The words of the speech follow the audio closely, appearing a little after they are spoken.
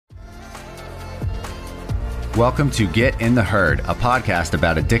Welcome to Get in the Herd, a podcast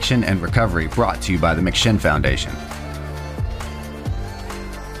about addiction and recovery brought to you by the McShin Foundation.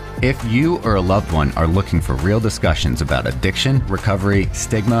 If you or a loved one are looking for real discussions about addiction, recovery,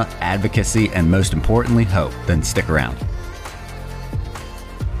 stigma, advocacy, and most importantly, hope, then stick around.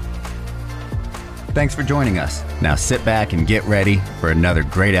 Thanks for joining us. Now sit back and get ready for another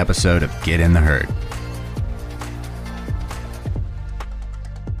great episode of Get in the Herd.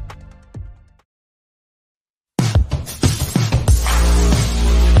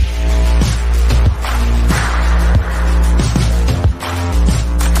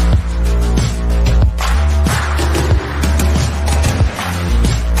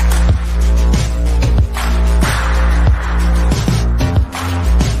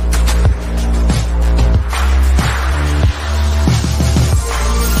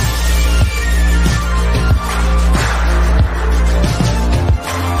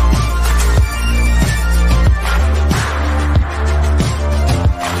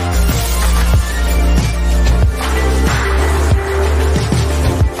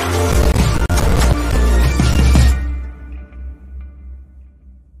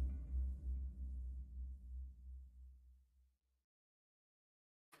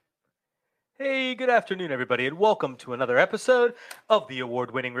 Hey, good afternoon, everybody, and welcome to another episode of the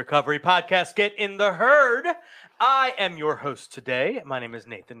award-winning recovery podcast, Get in the Herd. I am your host today. My name is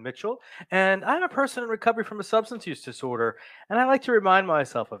Nathan Mitchell, and I'm a person in recovery from a substance use disorder. And I like to remind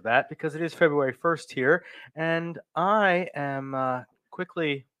myself of that because it is February 1st here, and I am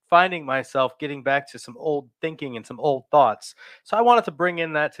quickly finding myself getting back to some old thinking and some old thoughts. So I wanted to bring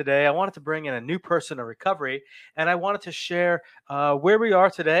in that today. I wanted to bring in a new person in recovery, and I wanted to share where we are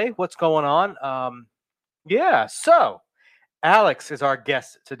today, what's going on. So Alex is our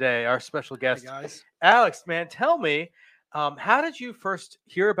guest today, our special guest. Hey guys. Alex, man, tell me, how did you first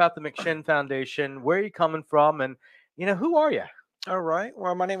hear about the McShin Foundation? Where are you coming from? And, who are you? All right.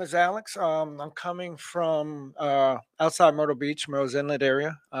 Well, my name is Alex. I'm coming from outside Myrtle Beach, Murrells Inlet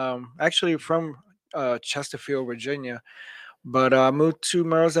area. Actually from Chesterfield, Virginia. But I moved to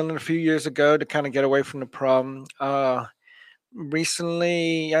Murrells Inlet a few years ago to kind of get away from the problem.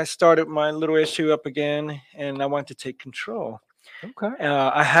 Recently, I started my little issue up again, and I want to take control. Okay.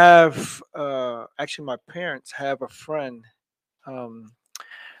 I have actually my parents have a friend,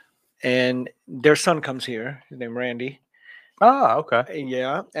 and their son comes here. His name Randy. Ah, okay.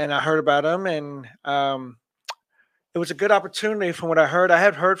 Yeah, and I heard about him, and it was a good opportunity from what I heard. I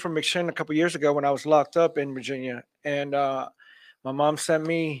had heard from McShin a couple years ago when I was locked up in Virginia, and my mom sent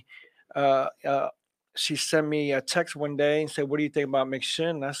me. She sent me a text one day and said, "What do you think about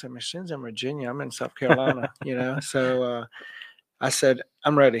McShin?" And I said, "McShin's in Virginia. I'm in South Carolina." So I said,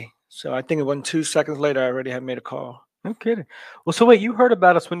 "I'm ready." So I think it wasn't 2 seconds later, I already had made a call. No kidding. Well, so wait, you heard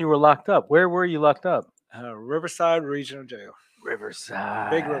about us when you were locked up. Where were you locked up? Riverside Regional Jail.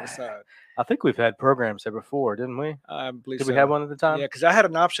 Riverside. Big Riverside. I think we've had programs there before, didn't we? I believe Did so. we have one at the time? Yeah, because I had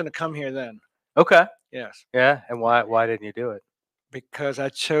an option to come here then. Okay. Yes. Yeah. And why didn't you do it? Because I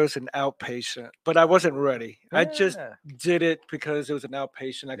chose an outpatient, but I wasn't ready. I just Yeah. did it because it was an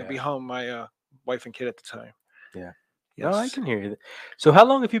outpatient. I could be Yeah. home, my wife and kid at the time. Yeah. Yes. No, I can hear you. So how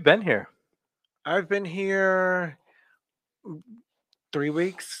long have you been here? I've been here 3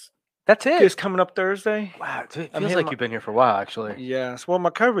 weeks. That's it. It's coming up Thursday. Wow. It I'm feels hitting like my- you've been here for a while, actually. Yes. Well, my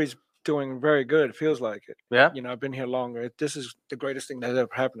recovery's doing very good. It feels like it. Yeah. I've been here longer. This is the greatest thing that ever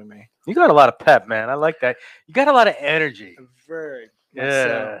happened to me. You got a lot of pep, man. I like that. You got a lot of energy. Very. Yeah.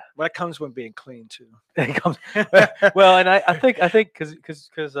 Yeah. But that comes with being clean too. It comes- well, and I think because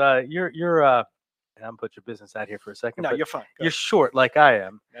you're and I'm put your business out here for a second. No, but you're fine. Go. you're short like I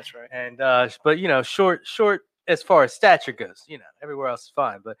am. That's right. And but short as far as stature goes, everywhere else is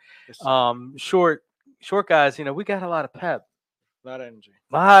fine. But Yes, sir. short guys, we got a lot of pep, A lot of energy.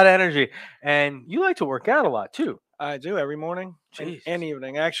 a lot of energy, and you like to work out a lot too. I do every morning Jeez. and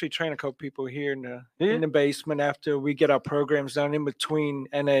evening. I actually train a couple people here in Yeah. the basement after we get our programs done in between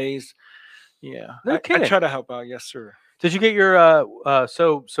NAs. Yeah, No I kidding. try to help out. Yes, sir. Did you get your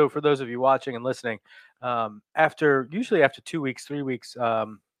so for those of you watching and listening, usually after 2 weeks, 3 weeks,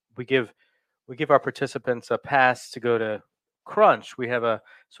 we give our participants a pass to go to Crunch. We have a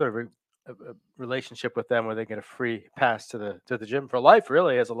sort of a relationship with them where they get a free pass to the gym for life,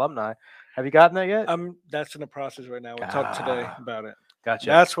 really, as alumni. Have you gotten that yet? That's in the process right now. We'll talk today Ah. about it. Gotcha.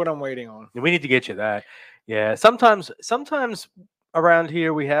 That's what I'm waiting on. We need to get you that. Yeah. Sometimes around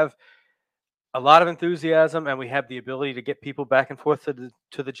here we have a lot of enthusiasm and we have the ability to get people back and forth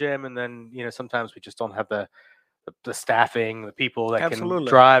to the gym, and then sometimes we just don't have the staffing, the people that can Absolutely.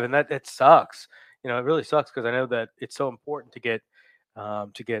 drive, and that it sucks. It really sucks because I know that it's so important to get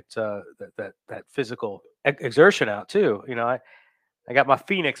to get that physical exertion out too. I got my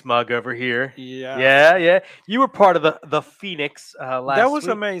Phoenix mug over here. Yeah. Yeah. You were part of the Phoenix last That was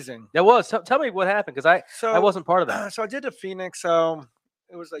week. amazing. That was. Tell me what happened, because I wasn't part of that. So I did the Phoenix.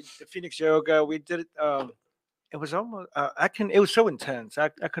 It was like the Phoenix yoga. We did it. It was almost. It was so intense. I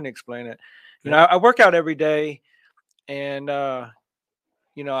couldn't explain it. I work out every day, and I've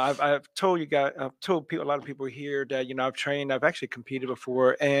told you guys. I've told people. A lot of people here that I've trained. I've actually competed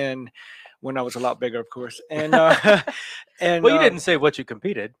before, and when I was a lot bigger, of course. And and well, you didn't say what you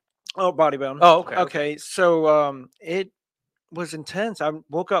competed. Oh, bodybuilding. Oh, okay. Okay. So it was intense. I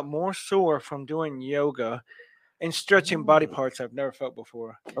woke up more sore from doing yoga and stretching body parts I've never felt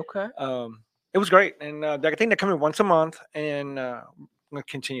before. Okay. It was great, and I think they're coming once a month, and I'm gonna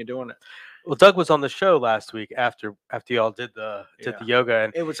continue doing it. Well, Doug was on the show last week after y'all did the yoga,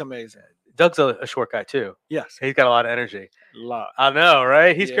 and it was amazing. Doug's a short guy too. Yes, he's got a lot of energy. A lot. I know,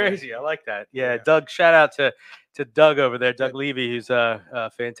 right? He's crazy. I like that. Yeah, Doug. Shout out to Doug over there, Doug Levy, who's a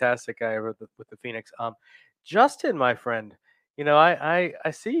fantastic guy with the Phoenix. Justin, my friend, I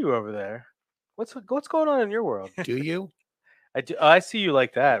see you over there. What's going on in your world? Do you? I do. I see you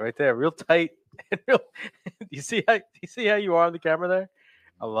like that right there, real tight. You see how you are on the camera there?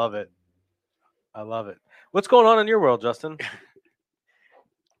 I love it. What's going on in your world, Justin?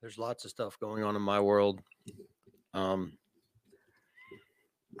 There's lots of stuff going on in my world.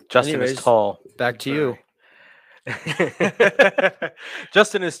 Justin is tall. Back to you.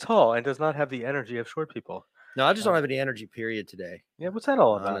 Justin is tall and does not have the energy of short people. No, I just don't have any energy, period, today. Yeah, what's that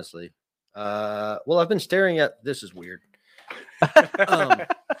all about? Honestly. Well, I've been staring at, this is weird.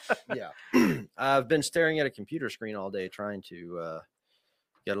 I've been staring at a computer screen all day trying to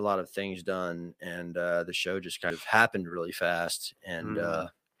get a lot of things done, and the show just kind of happened really fast, and I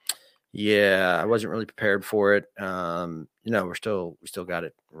wasn't really prepared for it. We still got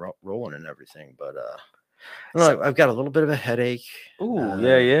it rolling and everything, but I've got a little bit of a headache. Ooh,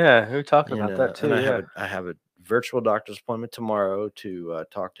 yeah. We were talking about that too. I have a virtual doctor's appointment tomorrow to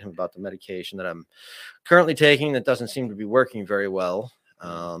talk to him about the medication that I'm currently taking that doesn't seem to be working very well.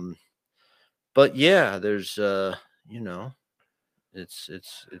 But yeah, there's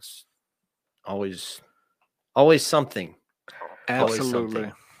it's always something. Absolutely. Always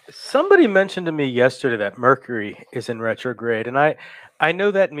something. Somebody mentioned to me yesterday that Mercury is in retrograde, and I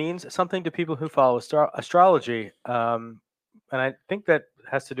know that means something to people who follow astrology, and I think that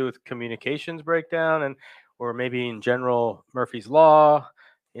has to do with communications breakdown, or maybe in general Murphy's law.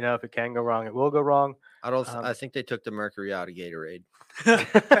 If it can go wrong, it will go wrong. I think they took the Mercury out of Gatorade.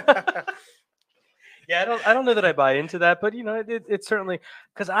 Yeah, I don't know that I buy into that, but it's certainly,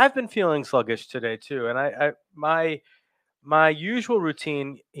 because I've been feeling sluggish today too, and my usual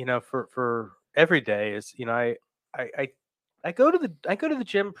routine, for every day is, I go to the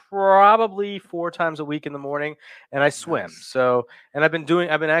gym probably 4 times a week in the morning, and I swim. Nice. So, and I've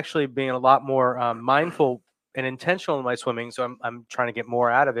been actually being a lot more mindful and intentional in my swimming. So I'm trying to get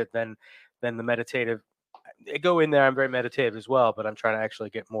more out of it than the meditative. I go in there, I'm very meditative as well, but I'm trying to actually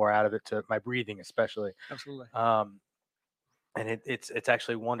get more out of it, to my breathing especially. Absolutely. And it's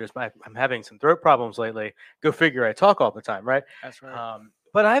actually wonders. I'm having some throat problems lately. Go figure. I talk all the time, right? That's right.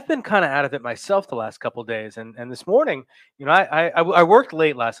 But I've been kind of out of it myself the last couple of days. And this morning, I worked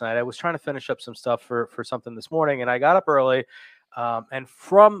late last night. I was trying to finish up some stuff for something this morning, and I got up early. And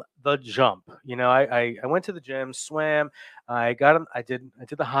from the jump, I went to the gym, swam. I did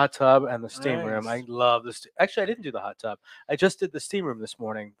the hot tub and the steam room. I love this. Actually, I didn't do the hot tub. I just did the steam room this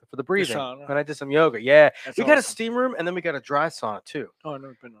morning for the breathing. And I did some yoga. Yeah. We got a steam room, and then we got a dry sauna too. Oh, I've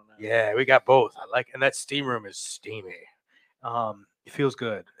never been on that. Yeah, we got both. And that steam room is steamy. It feels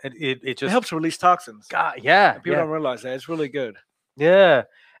good. It just helps release toxins. God, yeah. People don't realize that. It's really good. Yeah.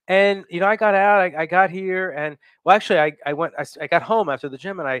 And I got out. I got here, and well, actually, I got home after the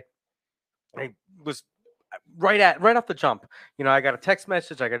gym, and I was right off the jump. I got a text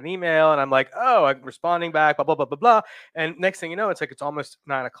message, I got an email, and I'm like, oh, I'm responding back, blah blah blah blah blah. And next thing you know, it's like it's almost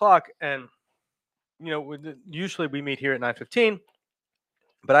 9:00, and usually we meet here at 9:15,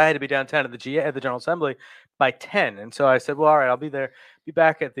 but I had to be downtown at the General Assembly by 10, and so I said, well, all right, I'll be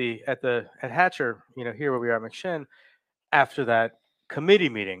back at Hatcher, here where we are at McShin, after that committee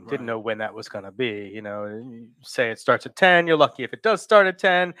meeting. Didn't know when that was going to be. Say it starts at 10, you're lucky if it does start at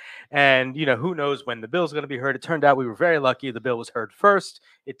 10, and who knows when the bill's going to be heard. It turned out we were very lucky. The bill was heard first.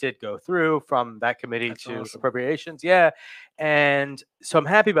 It did go through from that committee to appropriations. Yeah. And so I'm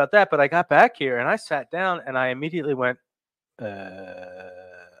happy about that, but I got back here and I sat down and I immediately went, I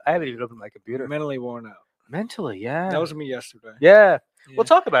haven't even opened my computer. Mentally worn out. Mentally, yeah. That was me yesterday. Yeah. Well,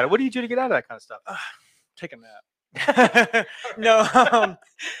 talk about it. What do you do to get out of that kind of stuff? Take a nap. No,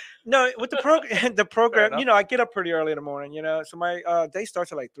 no. With the program, enough. you know, I get up pretty early in the morning. You know, so my day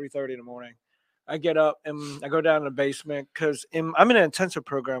starts at like 3:30 in the morning. I get up and I go down in the basement because I'm in an intensive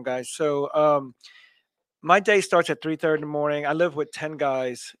program, guys. So my day starts at 3:30 in the morning. I live with 10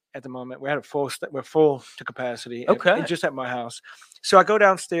 guys at the moment. We're full to capacity. Okay. Just at my house. So I go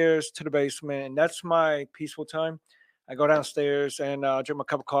downstairs to the basement, and that's my peaceful time. I go downstairs and drink my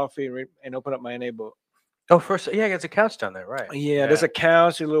cup of coffee and open up my NA book. Oh, first, yeah, there's a couch down there, right? Yeah, there's a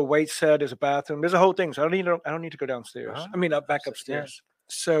couch, a little weight set, there's a bathroom, there's a whole thing. So I don't need to go downstairs. I mean, back yeah. upstairs.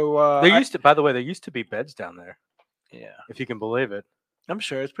 So There used to, by the way, there used to be beds down there, yeah, if you can believe it. I'm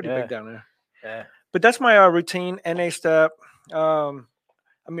sure it's pretty Yeah. big down there. Yeah. But that's my routine. NA step.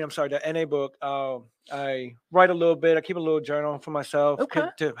 I'm sorry, the NA book. I write a little bit. I keep a little journal for myself Okay.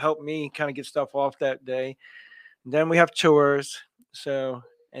 to help me kind of get stuff off that day. And then we have chores. So,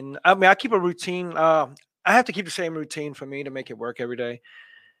 and I mean, I keep a routine. I have to keep the same routine for me to make it work every day.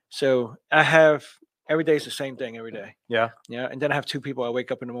 So I have every day is the same thing every day. Yeah. Yeah. And then I have two people. I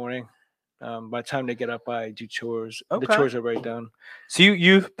wake up in the morning. By the time they get up, I do chores. Okay. The chores are already done. So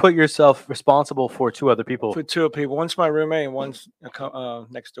you've put yourself responsible for two other people. For two people. One's my roommate and one's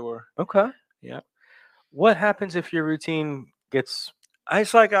next door. Okay. Yeah. What happens if your routine gets?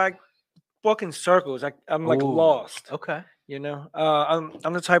 It's like I walk in circles. I'm like Ooh. lost. Okay. You know,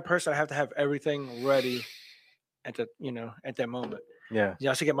 I'm the type of person I have to have everything ready at that moment. Yeah.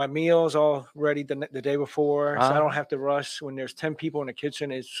 Yeah, I should get my meals all ready the day before, so I Uh-huh. don't have to rush. When there's 10 people in the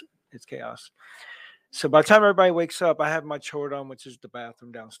kitchen, it's chaos. So by the time everybody wakes up, I have my chore done, which is the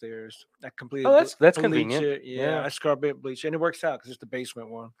bathroom downstairs. I completely Oh, that's bleach convenient. it. Yeah, Yeah. I scrub it, bleach it, and it works out because it's the basement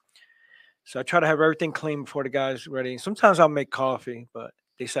one. So I try to have everything clean before the guys ready. Sometimes I'll make coffee, but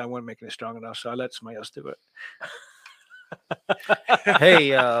they say I wasn't making it strong enough, so I let somebody else do it.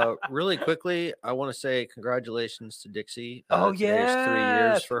 Hey, really quickly, I want to say congratulations to Dixie. Oh Today's yeah. 3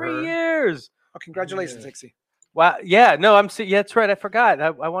 years for 3 her. years. Oh, congratulations, Yeah. Dixie. Wow. Yeah. No, yeah, that's right. I forgot. I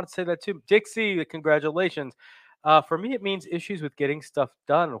want to say that too. Dixie, congratulations. For me, it means issues with getting stuff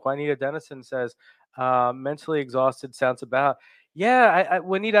done. Juanita Dennison says, mentally exhausted sounds about. Yeah,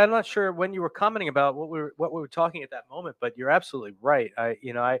 Juanita, I'm not sure when you were commenting about what we were talking at that moment, but you're absolutely right.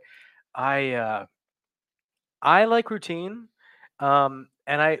 I like routine, and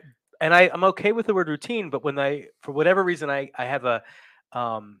I'm okay with the word routine, but when for whatever reason I have a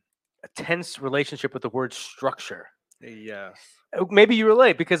tense relationship with the word structure. Yes. Maybe you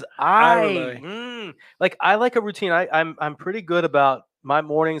relate because I relate. I like a routine. I'm pretty good about my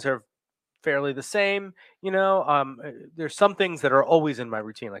mornings are fairly the same. There's some things that are always in my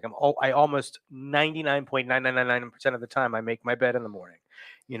routine. Like I almost 99.9999% of the time I make my bed in the morning.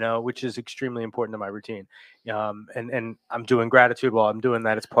 Which is extremely important to my routine. And I'm doing gratitude while I'm doing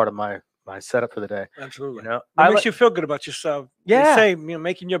that. It's part of my setup for the day. Absolutely. It It makes you feel good about yourself. Yeah. They say,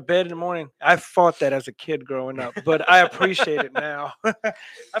 making your bed in the morning. I fought that as a kid growing up, but I appreciate it now.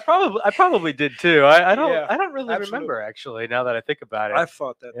 I probably did too. I don't really absolutely. remember actually now that I think about it. I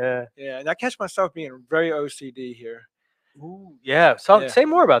fought that. Yeah. Yeah. And I catch myself being very OCD here. Ooh, yeah. So Yeah. say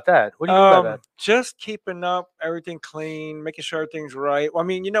more about that. What do you mean by that? Just keeping up everything clean, making sure everything's right. I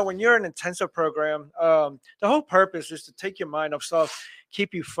mean, when you're in an intensive program, the whole purpose is to take your mind off stuff,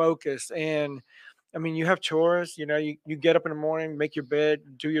 keep you focused. And I mean, you have chores, you get up in the morning, make your bed,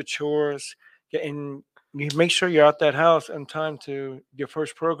 do your chores, and you make sure you're out that house in time to your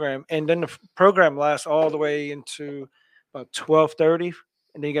first program. And then the program lasts all the way into about 12:30.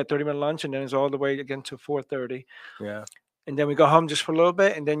 And then you got 30-minute lunch, and then it's all the way again to 4:30. Yeah. And then we go home just for a little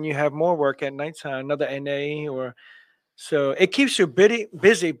bit, and then you have more work at nighttime, another NA so it keeps you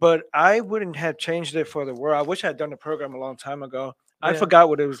busy, but I wouldn't have changed it for the world. I wish I had done the program a long time ago. I Yeah. forgot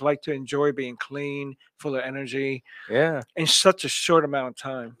what it was like to enjoy being clean, full of energy, Yeah. in such a short amount of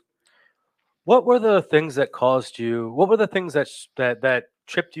time. What were the things that caused you? What were the things that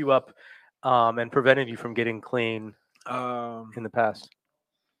tripped you up, and prevented you from getting clean in the past?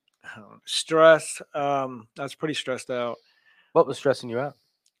 Stress. I was pretty stressed out. What was stressing you out?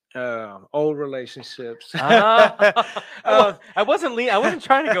 Old relationships. I wasn't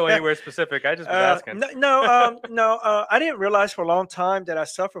trying to go anywhere specific. I just was asking. No. I didn't realize for a long time that I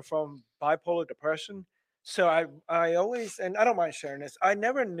suffer from bipolar depression. So I always, and I don't mind sharing this, I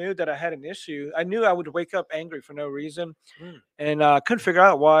never knew that I had an issue. I knew I would wake up angry for no reason, and I couldn't figure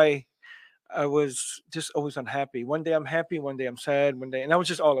out why. I was just always unhappy. One day I'm happy, one day I'm sad, and I was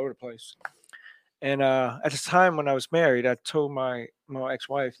just all over the place. And at the time when I was married, I told my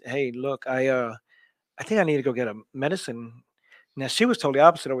ex-wife, "Hey, look, I think I need to go get a medicine." Now she was totally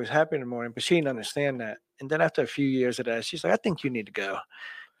opposite, always happy in the morning, but she didn't understand that. And then after a few years of that, she's like, "I think you need to go.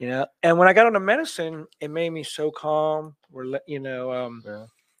 You know, and when I got on the medicine, it made me so calm. Yeah.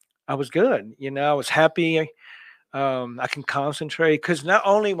 I was good. You know, I was happy. I can concentrate because not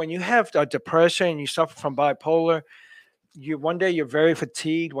only when you have depression, you suffer from bipolar. One day you're very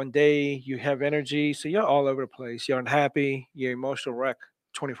fatigued, one day you have energy, so you're all over the place. You're unhappy, you're emotional wreck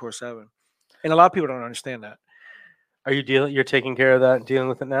 24/7, and a lot of people don't understand that. Are you dealing? You're taking care of that and dealing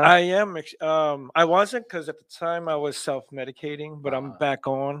with it now? I am. I wasn't because at the time I was self-medicating, but I'm Uh-huh. back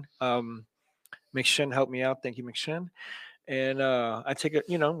on. McShin helped me out. Thank you, McShin. And I take it,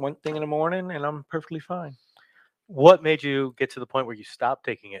 one thing in the morning, and I'm perfectly fine. What made you get to the point where you stopped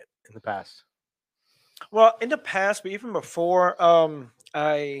taking it in the past? Well, in the past, but even before,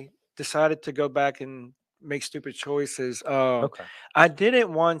 I decided to go back and make stupid choices. Okay. I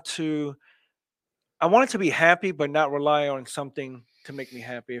didn't want to. I wanted to be happy, but not rely on something to make me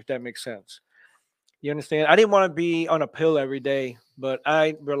happy. If that makes sense, you understand? I didn't want to be on a pill every day, but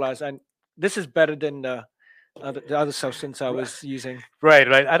I realized this is better than the other substance I was using. Right.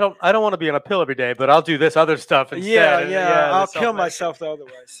 I don't want to be on a pill every day, but I'll do this other stuff instead. Yeah, and, yeah. the I'll kill self-medication. myself the other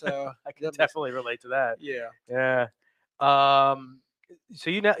way. So I can that makes- definitely relate to that. yeah. Yeah.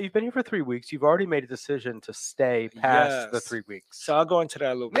 So you've been here for 3 weeks. You've already made a decision to stay past the Yes. 3 weeks. So I'll go into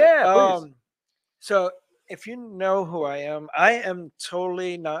that a little bit. Yeah, please. So if you know who I am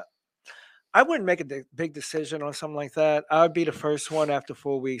totally not. I wouldn't make a big decision on something like that. I would be the first one after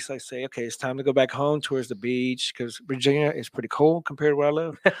 4 weeks. I say, okay, it's time to go back home towards the beach because Virginia is pretty cold compared to where I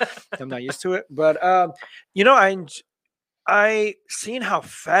live. I'm not used to it, but I seen how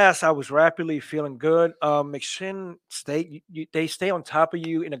fast I was rapidly feeling good. McShin they stay on top of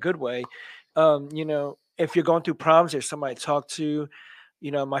you in a good way. If you're going through problems, there's somebody to talk to.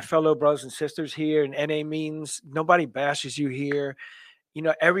 My fellow brothers and sisters here in NA means nobody bashes you here.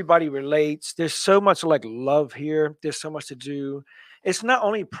 Everybody relates. There's so much like love here. There's so much to do. It's not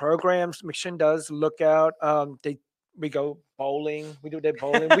only programs. McShin does look out. We go bowling. We do that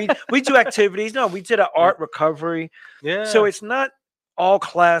bowling. We do activities. No, we did an art recovery. Yeah. So it's not all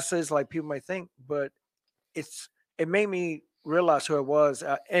classes like people might think, but it made me realize who I was.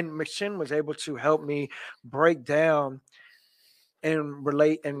 And McShin was able to help me break down and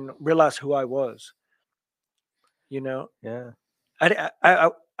relate and realize who I was. Yeah.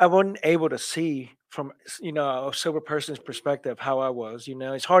 I wasn't able to see from a sober person's perspective how I was.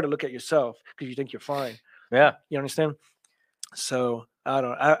 It's hard to look at yourself because you think you're fine. Yeah. You understand? So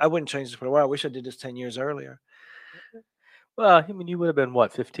I wouldn't change this for a while. I wish I did this 10 years earlier. Well, I mean, you would have been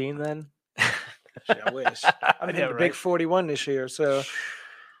what, 15 then? Shit, I wish. I'm hitting the big 41 this year. So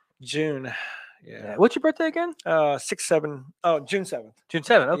June. Yeah. What's your birthday again? 6/7. Oh, June 7th. June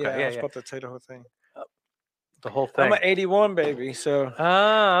 7th. Okay. I was Yeah. about to tell you the whole thing. The whole thing. I'm an 81 baby. So.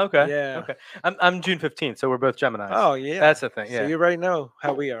 Ah, okay. Yeah. Okay. I'm June 15th, so we're both Geminis. Oh yeah. That's the thing. So Yeah. you already know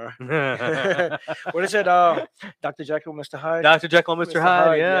how we are. What is it? Dr. Jekyll, Mr. Hyde. Dr. Jekyll and Mr.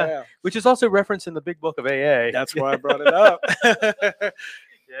 Hyde. Yeah. Yeah. Which is also referenced in the Big Book of AA. That's why I brought it up.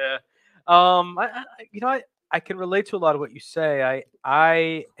 Yeah. I can relate to a lot of what you say.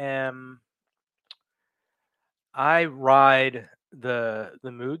 I ride the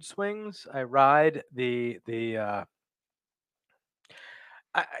mood swings. I ride the I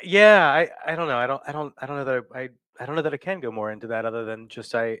don't know. I don't know that I don't know that I can go more into that other than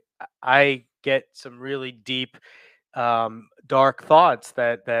just I get some really deep dark thoughts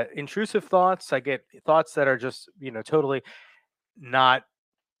that intrusive thoughts. I get thoughts that are just, totally not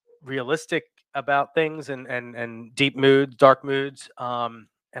realistic about things and deep moods, dark moods. And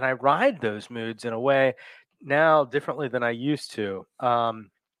I ride those moods in a way now differently than I used to.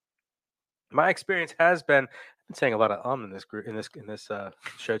 My experience has been, I've been saying a lot of in this group in this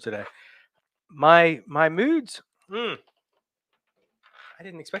show today. My moods. I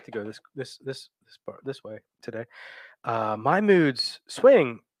didn't expect to go this way today. My moods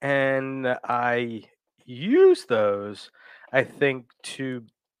swing, and I use those, I think, to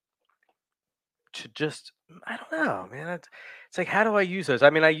just, I don't know, man. It's like, how do I use those? I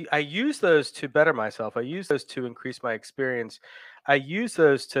mean, I use those to better myself. I use those to increase my experience. I use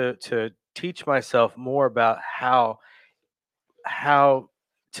those to teach myself more about how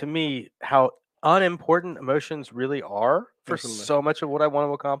to me how unimportant emotions really are for Absolutely. so much of what I want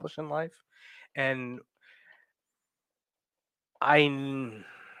to accomplish in life. And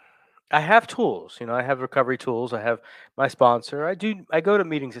I have tools, I have recovery tools. I have my sponsor. I go to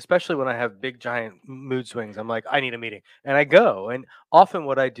meetings, especially when I have big giant mood swings. I'm like, I need a meeting, and I go. And often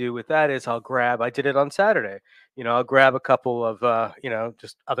what I do with that is I did it on Saturday. I'll grab a couple of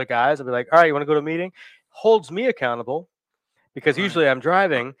just other guys. I'll be like, all right, you want to go to a meeting? Holds me accountable. because Right. usually I'm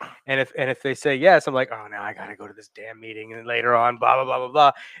driving, and if they say yes, I'm like, oh, now I gotta go to this damn meeting, and then later on, blah blah blah blah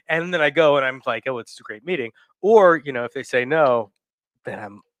blah, and then I go and I'm like, oh, it's a great meeting. Or if they say no,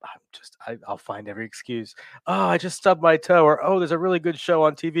 then I'll find every excuse. Oh, I just stubbed my toe, or oh, there's a really good show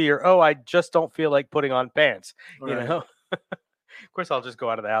on TV, or oh, I just don't feel like putting on pants. Right. Of course, I'll just go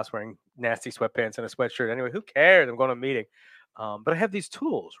out of the house wearing nasty sweatpants and a sweatshirt anyway. Who cares? I'm going to a meeting. But I have these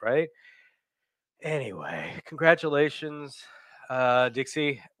tools, right? Anyway, congratulations,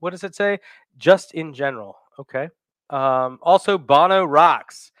 Dixie. What does it say? Just in general. Okay. Also, Bono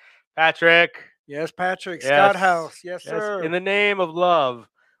rocks. Patrick. Yes, Patrick. Yes. Scott House. Yes, Yes. sir. In the name of love.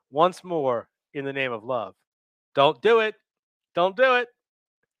 Once more, in the name of love. Don't do it. Don't do it.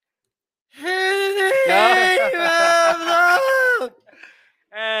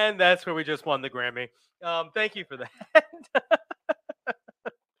 And that's where we just won the Grammy. Thank you for that.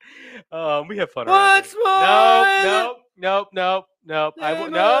 We have fun. Once more. Nope. I will.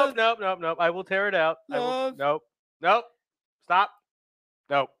 Nope. I will tear it out. I will. Nope. Stop.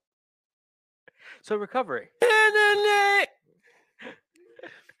 Nope. So recovery.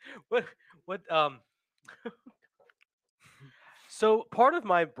 What? So part of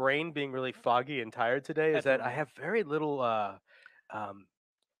my brain being really foggy and tired today is that I have very little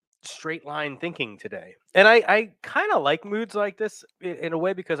straight line thinking today, and I kind of like moods like this in a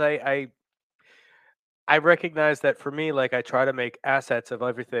way, because I recognize that for me, like, I try to make assets of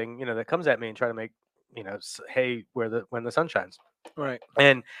everything that comes at me, and try to make hay when the sun shines. Right.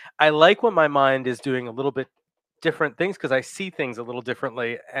 And I like when my mind is doing a little bit different things, because I see things a little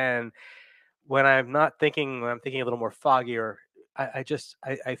differently. And when I'm not thinking, when I'm thinking a little more foggy, or I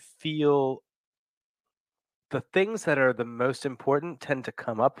feel the things that are the most important tend to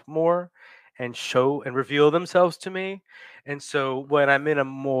come up more and show and reveal themselves to me. And so when I'm in a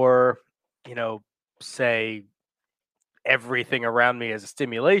more, say, everything around me as a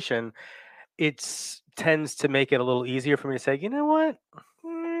stimulation, it tends to make it a little easier for me to say, you know what?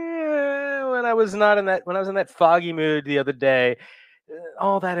 When I was in that foggy mood the other day,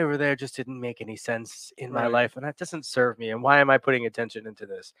 all that over there just didn't make any sense in my Right. life, and that doesn't serve me. And why am I putting attention into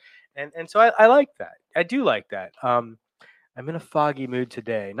this? And so I like that. I do like that. I'm in a foggy mood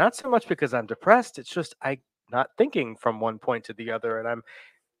today, not so much because I'm depressed. It's just I'm not thinking from one point to the other, and I'm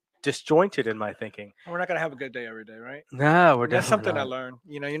disjointed in my thinking. We're not gonna have a good day every day, right? No, we're And that's definitely something I not. learned.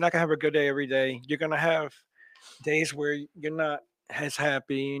 You're not gonna have a good day every day. You're gonna have days where you're not as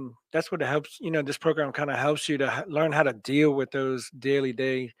happy, and that's what it helps. This program kind of helps you to learn how to deal with those daily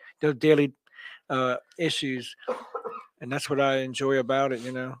issues, and that's what I enjoy about it.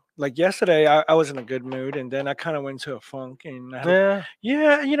 Like yesterday, I was in a good mood, and then I kind of went into a funk, and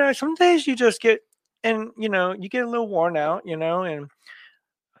Yeah. some days you just get, and you get a little worn out, and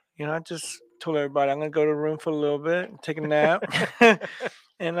I just told everybody I'm gonna go to the room for a little bit, and take a nap,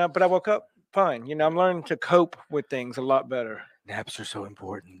 and but I woke up fine. I'm learning to cope with things a lot better. Naps are so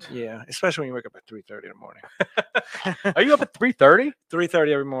important. Yeah, especially when you wake up at 3:30 in the morning. Are you up at 3:30?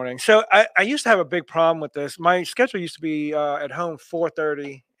 3:30 every morning. So I used to have a big problem with this. My schedule used to be at home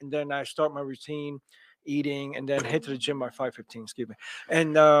 4:30, and then I start my routine, eating, and then head to the gym by 5:15. Excuse me.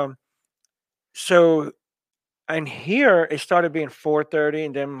 And so, and here it started being 4:30,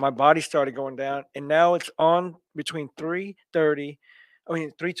 and then my body started going down, and now it's on between 3:30.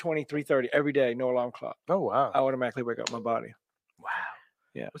 3:20, 3:30 every day, no alarm clock. Oh wow. I automatically wake up my body. Wow.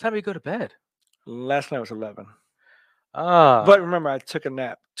 Yeah. What time do you go to bed? Last night was 11. Ah. But remember, I took a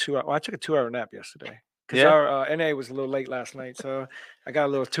nap. I took a 2-hour nap yesterday because Yeah? our NA was a little late last night, so I got a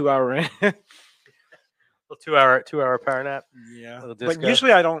little 2-hour in. little 2-hour power nap. Yeah, Little but disco.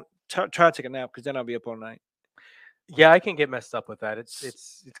 usually I don't try to take a nap because then I'll be up all night. Yeah, I can get messed up with that.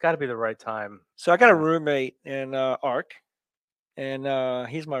 It's got to be the right time. So I got a Yeah. roommate in Arc, and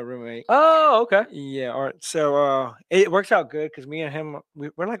he's my roommate. Oh, okay. Yeah, Art. So it works out good because me and him,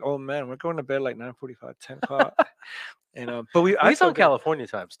 we're like old men. We're going to bed like 9:45, 10 o'clock. And but Well, I he's feel on good. California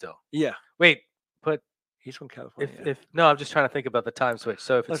time still. Yeah, Wait, but he's from California. if no, I'm just trying to think about the time switch.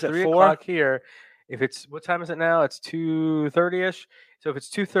 So if it's What's it, 3 4? o'clock here, if it's what time is it now? It's 2:30 ish. So if it's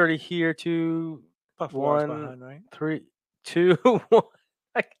 2:30 here, About 4 hours 1, behind, right? 3, 2, 1,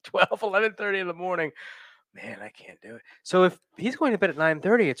 like 12, 11:30 in the morning. Man, I can't do it. So if he's going to bed at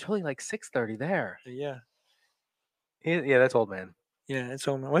 9:30, it's really like 6:30 there. Yeah. Yeah, that's old man. Yeah, it's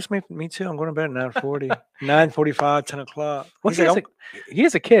on. What's me too? I'm going to bed at 9:40, 9:45, 10 o'clock. What's He's he, like, he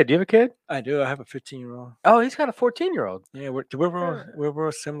has a kid. Do you have a kid? I do. I have a 15-year-old. Oh, he's got a 14-year-old. Yeah, we're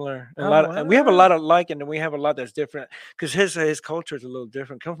real similar. A Oh, lot. We have a wow. lot of like, and then we have a lot that's different. Because his culture is a little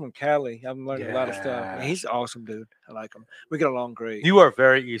different. Come from Cali. I'm learning a lot of stuff. And Yeah. he's awesome, dude. I like him. We get along great. You are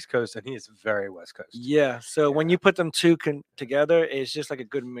very East Coast, and he is very West Coast. Yeah. So when you put them two together, it's just like a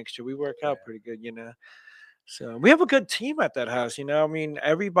good mixture. We work out Yeah. pretty good, you know. So we have a good team at that house, you know. I mean,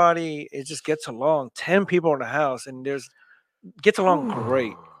 everybody it just gets along. 10 people in the house, and gets along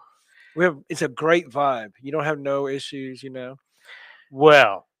great. It's a great vibe. You don't have no issues, you know.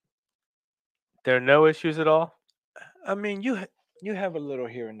 Well, there are no issues at all. I mean, you have a little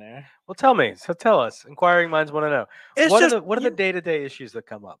here and there. Well, tell me. So tell us. Inquiring minds want to know. It's What just are the day-to-day issues that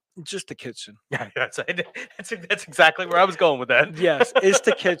come up? just the kitchen. Yeah, that's exactly where I was going with that. Yes, it's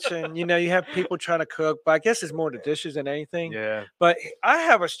the kitchen. You know, you have people trying to cook, but I guess it's more the dishes than anything. Yeah. But I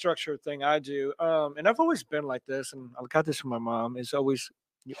have a structured thing I do, and I've always been like this, and I got this from my mom. I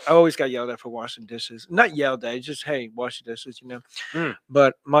always got yelled at for washing dishes. Not yelled at, just hey, wash the dishes, you know. Mm.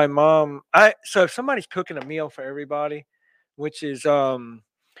 But my mom, so if somebody's cooking a meal for everybody, which is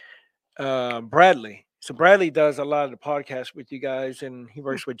Bradley. So Bradley does a lot of the podcasts with you guys, and he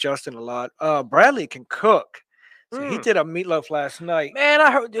works with Justin a lot. Bradley can cook. So he did a meatloaf last night. Man,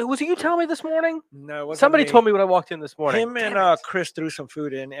 I heard. Was it you telling me this morning? No, it wasn't Somebody me. told me when I walked in this morning. Him and Damn it. Chris threw some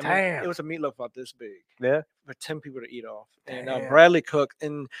food in, and Damn. it was a meatloaf about this big Yeah. for 10 people to eat off. And Damn. Bradley cooked,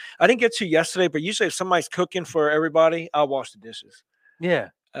 and I didn't get to yesterday, but usually if somebody's cooking for everybody, I'll wash the dishes. Yeah.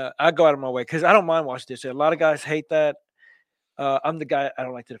 I go out of my way because I don't mind washing dishes. A lot of guys hate that. I'm the guy I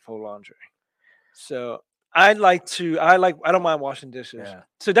don't like to fold laundry, so I don't mind washing dishes. Yeah.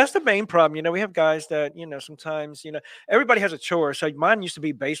 So that's the main problem. You know, we have guys that, you know, sometimes, you know, everybody has a chore. So mine used to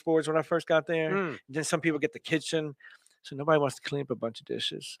be baseboards when I first got there. Mm. Then some people get the kitchen. So nobody wants to clean up a bunch of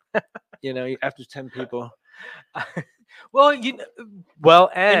dishes, you know, after 10 people. Well,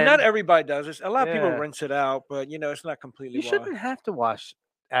 And not everybody does this. A lot of people Yeah. rinse it out, but, you know, it's not completely you shouldn't have to wash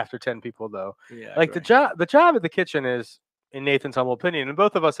after 10 people, though. Yeah, I Like agree. the job of the kitchen is, in Nathan's humble opinion, and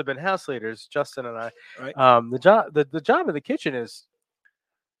both of us have been house leaders, Justin and I. Right. The job of the kitchen is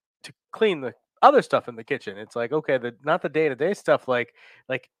to clean the other stuff in the kitchen. It's like, okay, not the day-to-day stuff like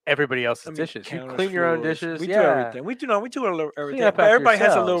everybody else's I mean, dishes. You counters, clean your own floors. dishes. We do yeah. everything. We do a little everything. up But after everybody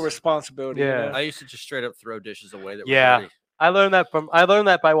has a little yourselves. responsibility. Yeah. You know? I used to just straight up throw dishes away that were Yeah. dirty. I learned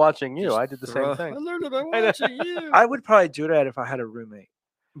that by watching you. Just I did the throw- same I thing. learned about I know. watching you. I would probably do that if I had a roommate,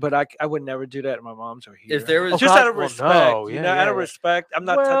 but I would never do that if my mom's are here. If there was Oh, just God, out of well, respect, no. you Yeah, know, out of yeah. respect, I'm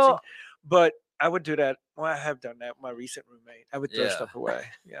not Well- touching. But I would do that. Well, I have done that with my recent roommate. I would throw Yeah. stuff away.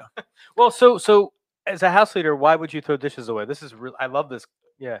 Yeah. Well, so as a house leader, why would you throw dishes away? This is real. I love this.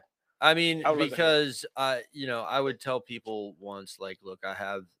 Yeah. I mean, I would love to hear. because I would tell people once, like, look, I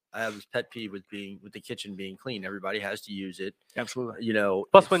have this pet peeve with the kitchen being clean. Everybody has to use it. Absolutely. You know.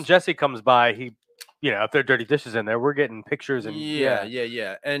 Plus, when it's- Jesse comes by, he, if there are dirty dishes in there, we're getting pictures and yeah,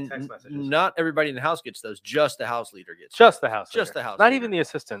 and Text messages. not everybody in the house gets those. Just the house leader gets. just the house, Just leader. the house not leader. even the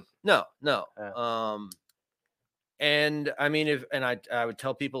assistant. No. Yeah. And I mean, I would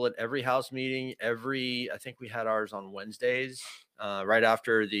tell people at every house meeting, I think we had ours on Wednesdays, right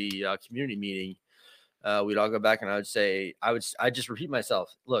after the community meeting. We'd all go back and I just repeat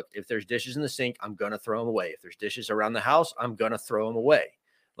myself. Look, if there's dishes in the sink, I'm going to throw them away. If there's dishes around the house, I'm going to throw them away.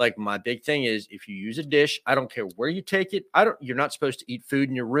 Like, my big thing is, if you use a dish, I don't care where you take it. You're not supposed to eat food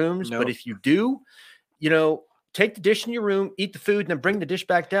in your rooms, No. but if you do, take the dish in your room, eat the food, and then bring the dish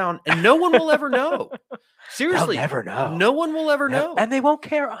back down, and no one will ever know. Seriously, never know. No one will ever know. And they won't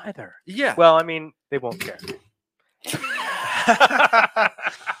care either. Yeah. Well, I mean, they won't care.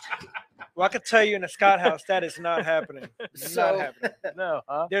 Well, I can tell you in the Scott house that is not happening. It's not So- happening. No,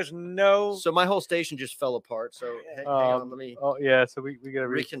 huh? There's no. So my whole station just fell apart. So hang on, let me Oh yeah, so we gotta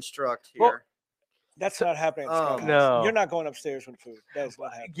reconstruct here. Well, That's not happening. At the Scott Oh, house. no. You're not going upstairs with food. That is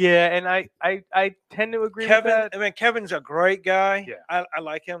not happening. Yeah, and I tend to agree Kevin, with that. I mean, Kevin's a great guy. Yeah. I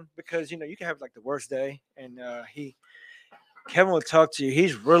like him because you can have like the worst day, and Kevin will talk to you.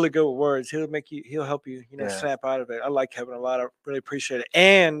 He's really good with words. He'll help you, Yeah. snap out of it. I like Kevin a lot. I really appreciate it.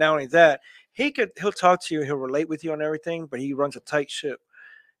 And not only that, he'll talk to you. He'll relate with you on everything, but he runs a tight ship,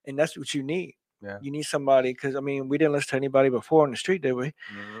 and that's what you need. Yeah. You need somebody because we didn't listen to anybody before on the street, did we?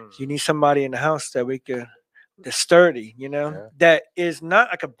 Mhm. You need somebody in the house that's sturdy, Yeah. that is not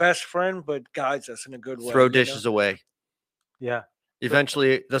like a best friend, but guides us in a good way. Throw dishes away. Yeah,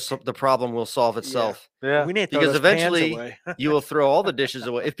 Eventually, the problem will solve itself. yeah. We need to throw Because those pans eventually away. You will throw all the dishes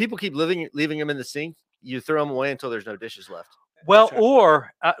away. If people keep leaving them in the sink, you throw them away until there's no dishes left. Well, That's right.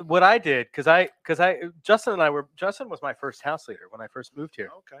 or what I did, Justin was my first house leader when I first moved here.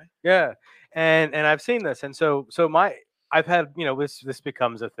 Okay. Yeah, and I've seen this, and I've had this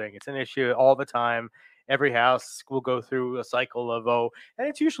becomes a thing. It's an issue all the time. Every house will go through a cycle of and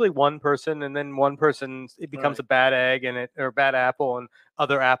it's usually one person, and then one person it becomes Right. a bad egg or a bad apple, and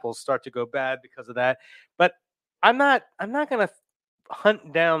other apples start to go bad because of that. But I'm not gonna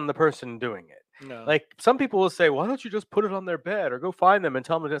hunt down the person doing it. No. Like some people will say, why don't you just put it on their bed or go find them and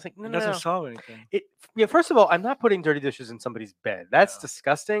tell them to think, no, it no, doesn't no. solve anything. First of all, I'm not putting dirty dishes in somebody's bed. That's No.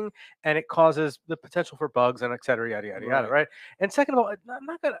 disgusting, and it causes the potential for bugs and et cetera, yada yada yada. Right. Right. And second of all, I'm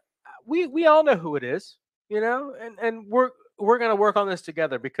not gonna. We all know who it is, and we're gonna work on this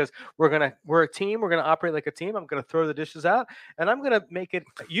together because we're a team. We're gonna operate like a team. I'm gonna throw the dishes out, and I'm gonna make it.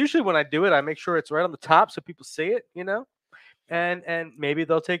 Usually, when I do it, I make sure it's right on the top so people see it. And maybe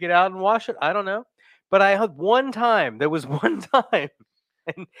they'll take it out and wash it. I don't know. But I had one time. There was one time,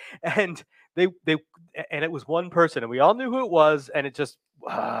 and they and it was one person, and we all knew who it was, and it just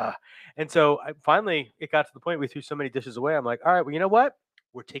and so finally it got to the point we threw so many dishes away. I'm like, all right, well, you know what?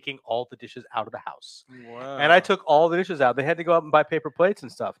 We're taking all the dishes out of the house, and I took all the dishes out. They had to go out and buy paper plates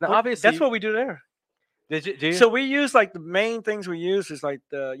and stuff. Now, Well, obviously, that's what we do there. did you? Do you? So we use like the main things we use is like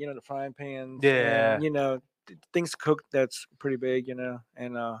the the frying pans. Yeah. And, things to cook that's pretty big. And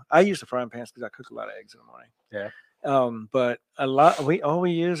I use the frying pans because I cook a lot of eggs in the morning. Yeah. But all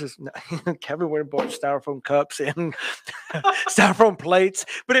we use is Kevin went and bought styrofoam cups and styrofoam plates,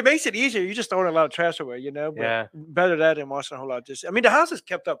 but it makes it easier. You just throwing a lot of trash away, But Yeah. better that than washing a whole lot of dishes. I mean, the house is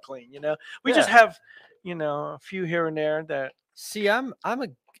kept up clean, We just Yeah. have, a few here and there that. See,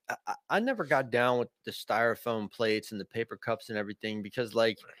 I never got down with the styrofoam plates and the paper cups and everything because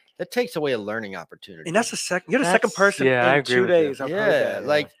that takes away a learning opportunity. And that's you're the second person I in agree 2 with you. days. I've heard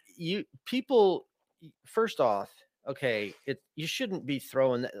that. People. First off, okay, you shouldn't be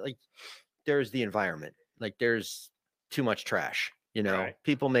throwing that. There's the environment. There's too much trash. Right.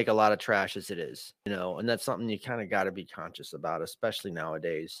 People make a lot of trash as it is. And that's something you kind of got to be conscious about, especially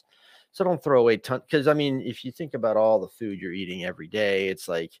nowadays. So don't throw away because I mean, if you think about all the food you're eating every day, it's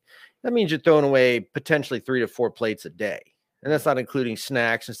like that means you're throwing away potentially 3 to 4 plates a day, and that's not including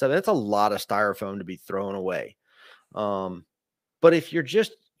snacks and stuff. That's a lot of styrofoam to be thrown away. But if you're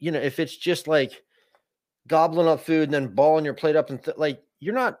just, if it's just like gobbling up food and then balling your plate up and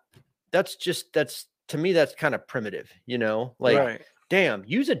you're not. That's to me that's kind of primitive. Right. Damn,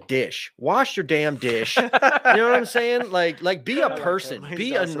 use a dish. Wash your damn dish. You know what I'm saying? Like be a person. He's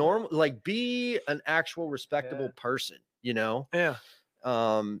Be a awesome. normal, be an actual respectable person, Yeah.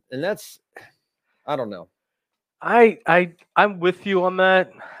 And that's I don't know. I'm with you on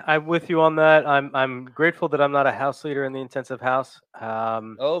that. I'm grateful that I'm not a house leader in the intensive house.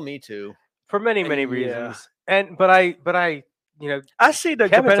 Oh, me too. For many Yeah. reasons. But I I see the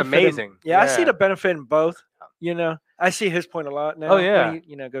Kevin's benefit. amazing. I see Yeah. the benefit in both. I see his point a lot now. Oh, yeah. when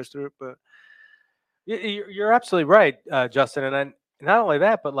he, goes through it, but you're absolutely right, Justin. And then not only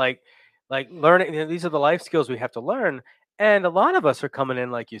that, but like learning. These are the life skills we have to learn. And a lot of us are coming in,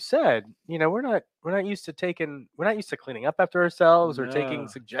 like you said. We're not used to cleaning up after ourselves or taking No.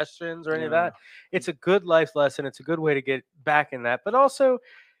 suggestions or any of No. that. It's a good life lesson. It's a good way to get back in that. But also,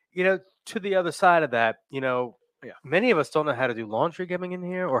 to the other side of that, Yeah. many of us don't know how to do laundry coming in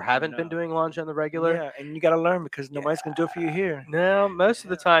here or haven't been No. doing laundry on the regular. yeah, and you got to learn because nobody's gonna do it for you here. No, most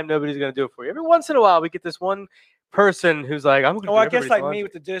of the time nobody's going to do it for you. Every once in a while, we get this one person who's like, "I'm going to." Oh, I guess like me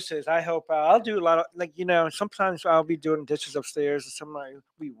with the dishes, I help out. I'll do a lot of sometimes I'll be doing dishes upstairs and somebody will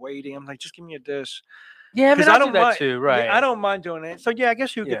be waiting. I'm like, just give me a dish. Yeah, I mean, 'Cause I do that mind, too, right? I don't mind doing it. So yeah, I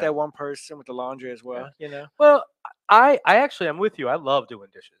guess you Yeah. get that one person with the laundry as well. Well, I actually I'm with you. I love doing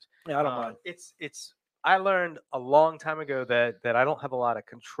dishes. Yeah, I don't mind. It's I learned a long time ago that I don't have a lot of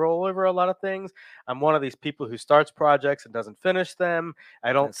control over a lot of things. I'm one of these people who starts projects and doesn't finish them.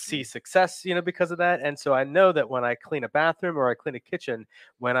 I don't That's see me. success, because of that. And so I know that when I clean a bathroom or I clean a kitchen,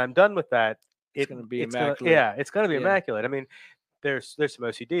 when I'm done with that, It's gonna be it's immaculate. it's gonna be Yeah. immaculate. I mean, there's some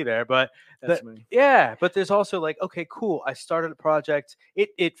OCD there, but That's me. yeah, but there's also like, okay, cool. I started a project.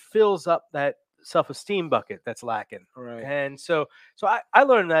 It fills up that self-esteem bucket that's lacking. Right. And so I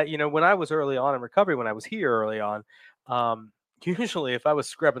learned that, when I was early on in recovery, when I was here early on, usually if I was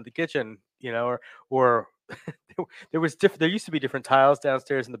scrubbing the kitchen, or there used to be different tiles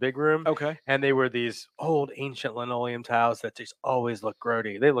downstairs in the big room. Okay. And they were these old ancient linoleum tiles that just always look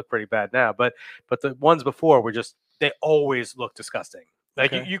grody. They look pretty bad now, but the ones before were they always look disgusting.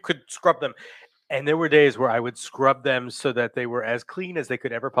 Like Okay. you could scrub them. And there were days where I would scrub them so that they were as clean as they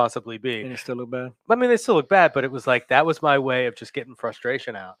could ever possibly be. And it still look bad. I mean, they still look bad, but it was like that was my way of just getting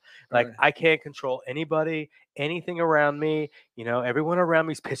frustration out. Like Right. I can't control anybody, anything around me. Everyone around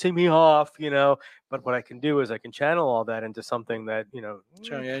me is pissing me off. But what I can do is I can channel all that into something that Turn your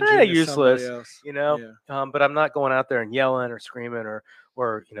kind engine of into somebody useless. else. But I'm not going out there and yelling or screaming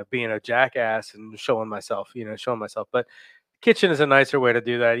or being a jackass and showing myself. But kitchen is a nicer way to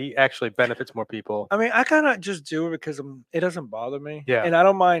do that. He actually benefits more people. I mean, I kind of just do it because it doesn't bother me. Yeah. And I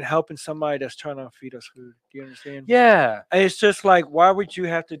don't mind helping somebody that's trying to feed us food. Do you understand? Yeah. And it's just like, why would you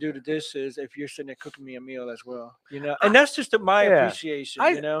have to do the dishes if you're sitting there cooking me a meal as well? And that's just my Yeah. appreciation.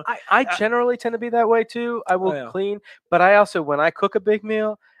 I generally tend to be that way too. I will yeah. clean, but I also, when I cook a big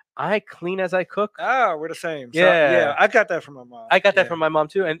meal, I clean as I cook. Ah, we're the same. So, Yeah. I got that from my mom. I got that Yeah. from my mom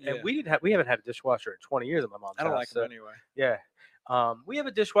too, and Yeah. we haven't had a dishwasher in 20 years at my mom's I don't house. like so, them anyway. Yeah, we have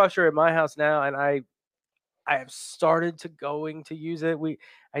a dishwasher at my house now, and I have started to use it.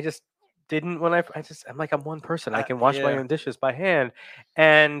 I just didn't when I'm like, I'm one person. I can wash my yeah. own dishes by hand,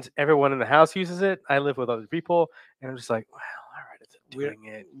 and everyone in the house uses it. I live with other people, and I'm just like, well, all right, it's doing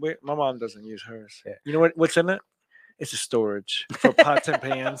it. My mom doesn't use hers. Yeah. You know what's in it? It's a storage for pots and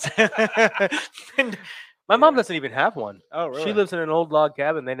pans. And my mom doesn't even have one. Oh, really? She lives in an old log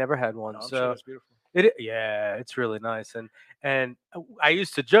cabin. They never had one. I'm so sure it's beautiful. it's really nice. And I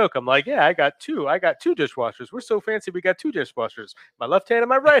used to joke, I'm like, yeah, I got two dishwashers. We're so fancy, we got two dishwashers, my left hand and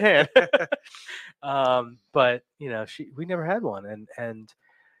my right hand. But we never had one, and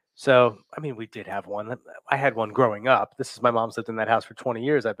so I mean, we did have one. I had one growing up. My mom's lived in that house for 20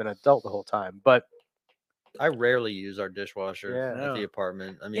 years. I've been an adult the whole time, but I rarely use our dishwasher Yeah. at the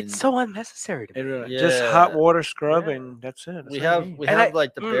apartment. I mean, it's so unnecessary to It me. really- Just hot Yeah. water scrub Yeah. and that's it. That's we all you have need. we And have I-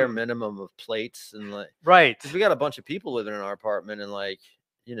 like the bare minimum of plates and like Right. 'cause we got a bunch of people living in our apartment and like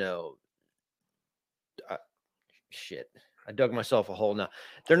shit. I dug myself a hole now.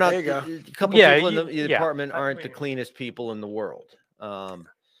 They're not There you go. a couple Yeah, people in you- the yeah. apartment I aren't the mean- cleanest people in the world.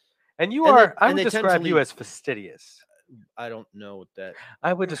 And you And are. they- I and would they tend to describe you leave- as fastidious. I don't know what that.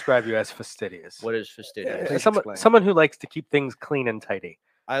 I would describe you as fastidious. What is fastidious? Please Someone, explain. someone who likes to keep things clean and tidy.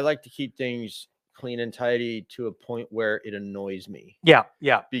 I like to keep things clean and tidy to a point where it annoys me. Yeah,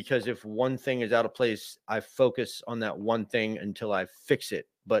 yeah. Because if one thing is out of place, I focus on that one thing until I fix it.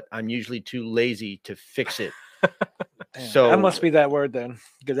 But I'm usually too lazy to fix it. Damn, So that must be that word then,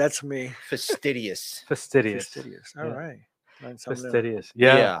 because that's me. fastidious. Fastidious. Fastidious. All Yeah. right. Learned something new. Fastidious.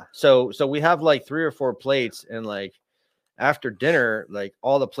 Yeah. So we have like 3 or 4 plates, and like after dinner, like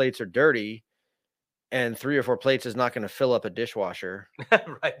all the plates are dirty, and 3 or 4 plates is not going to fill up a dishwasher.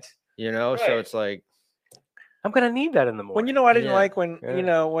 Right. So Right. it's like I'm gonna need that in the morning. Well, I didn't Yeah. like when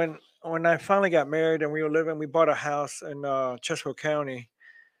Yeah. when I finally got married and we bought a house in Chesapeake County.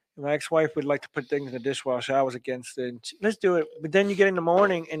 My ex-wife would like to put things in the dishwasher. I was against it. Let's do it. But then you get in the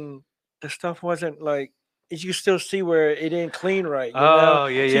morning and the stuff wasn't like you could still see where it didn't clean right. You know? Oh,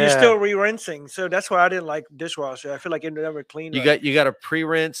 yeah, So yeah. you're still re-rinsing. So that's why I didn't like dishwasher. I feel like it never cleaned. you right. got to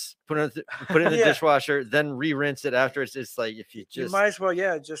pre-rinse, put it in the Yeah. dishwasher, then re-rinse it after. It's like if you You just might as well,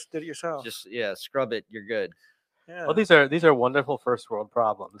 just do it yourself. scrub it, you're good. Yeah. Well, these are wonderful first world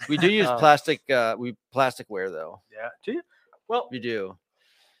problems. We do use Um, plasticware though. Yeah. Do you? Well, We do.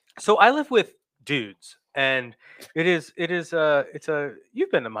 so I live with dudes, and it's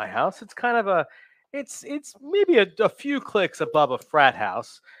you've been to my house. It's kind of it's maybe a few clicks above a frat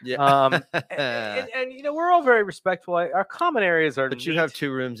house. Yeah. And we're all very respectful. Our common areas are. But you have neat.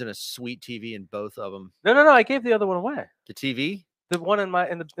 2 rooms and a sweet TV in both of them. No. I gave the other one away. The TV? The one in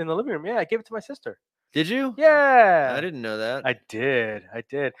the living room. Yeah, I gave it to my sister. Did you? Yeah, I didn't know that. I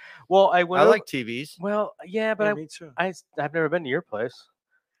did. Well, I went. I over- like TVs. Well, yeah, but Yeah, me too. I've never been to your place.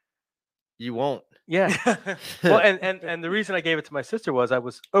 You won't. Yeah. Well, and the reason I gave it to my sister was I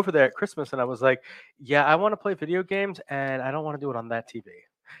was over there at Christmas and I was like, yeah, I want to play video games and I don't want to do it on that TV.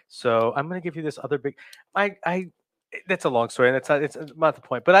 So I'm going to give you this other big. That's a long story and it's not the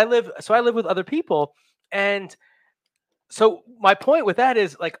point. But I live with other people, and so my point with that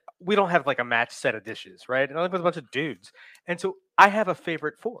is like we don't have like a matched set of dishes, right? And I live with a bunch of dudes, and so I have a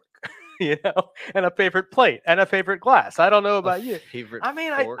favorite fork, and a favorite plate and a favorite glass. I don't know about you. Favorite I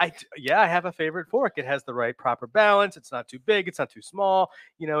mean, fork? I have a favorite fork. It has the right proper balance. It's not too big. It's not too small.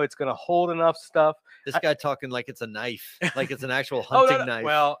 It's going to hold enough stuff. This guy talking like it's a knife, like it's an actual Oh, hunting no. knife.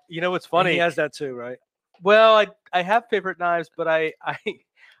 Well, what's Funny. funny? He has that too, right? Well, I have favorite knives, but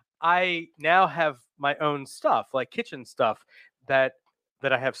I now have my own stuff, like kitchen stuff that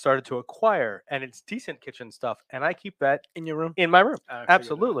that I have started to acquire, and it's decent kitchen stuff, and I keep that In your room? in my room. I figured that,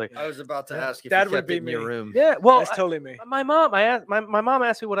 Absolutely. yeah. I was about to Yeah, ask if that you would kept be it in your me. room. Yeah. Well, That's totally me. my mom, I asked my mom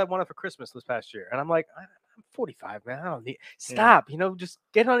asked me what I wanted for Christmas this past year, and I'm like, I'm 45, man. I don't need. Stop. Just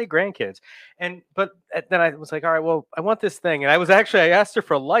get on your grandkids. But then I was like, all right, well, I want this thing, and I asked her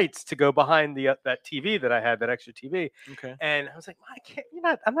for lights to go behind the that TV that I had, that extra TV, Okay. and I was like, I can't.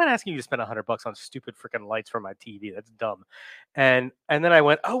 I'm not asking you to spend $100 on stupid freaking lights for my TV. That's dumb. And then I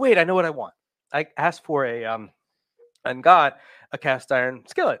went, oh wait, I know what I want. I asked for and got a cast iron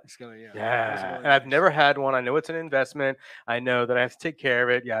skillet. It's gonna, yeah. That's Yeah, really and I've nice. never had one. I know it's an investment. I know that I have to take care of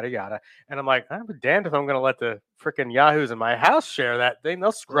it, yada yada. And I'm like, I'm damned if I'm going to let the freaking yahoos in my house share that thing.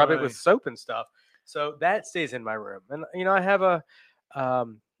 They'll scrub it with Right. soap and stuff. So that stays in my room. And I have a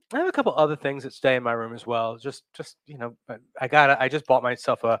couple other things that stay in my room as well. But I just bought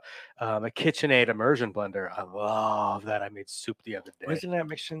myself a KitchenAid immersion blender. I love that. I made soup the other day. Isn't that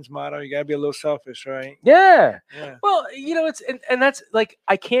Michelin's motto? You gotta be a little selfish, right? Yeah. Yeah. Well, it's and that's like,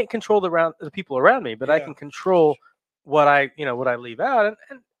 I can't control the people around me, but I Yeah. can control what I leave out,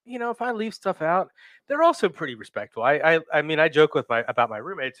 and if I leave stuff out, they're also pretty respectful. I mean, I joke about my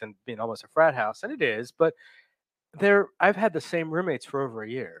roommates and being almost a frat house, and it is, but I've had the same roommates for over a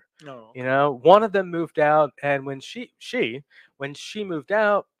year. No. One of them moved out, and when she moved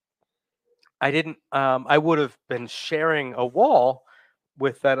out, I would have been sharing a wall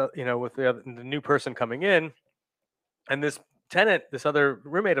with that, with the new person coming in. And this other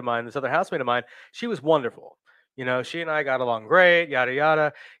roommate of mine, this other housemate of mine, she was wonderful. She and I got along great, yada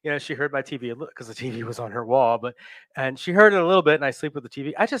yada. She heard my TV because the TV was on her wall, and she heard it a little bit, and I sleep with the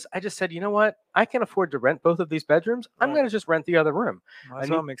TV. I just said, you know what? I can afford to rent both of these bedrooms. I'm Right. going to just rent the other room. Might as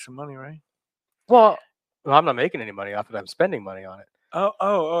well make some money, right? Well, I'm not making any money off it. I'm spending money on it.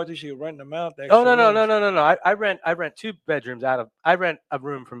 Oh! Did you rent them out? The Oh, extra no. rooms? I rent 2 bedrooms I rent a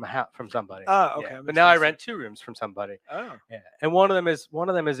room from from somebody. Ah, Yeah, okay. but makes now I sense. rent 2 rooms from somebody. Oh, Yeah, and one of them is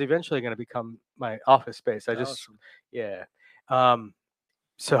eventually going to become my office space. awesome. Yeah.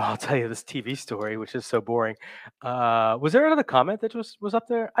 So I'll tell you this TV story, which is so boring. Was there another comment that was up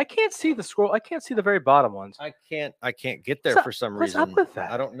there? I can't see the scroll. I can't see the very bottom ones. I can't get there What's for some what's reason. up with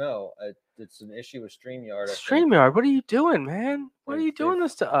that? I don't know. It's an issue with StreamYard. I think. StreamYard, what are you doing, man? Why are you doing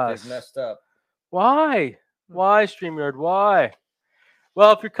this to us? They've messed up. Why? Why, StreamYard? Why?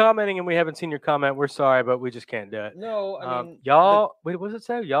 Well, if you're commenting and we haven't seen your comment, we're sorry, but we just can't do it. No, I mean, y'all. Wait, what does it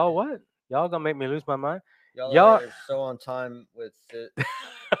say? Y'all what? Y'all gonna make me lose my mind? y'all y'all- are so on time with it,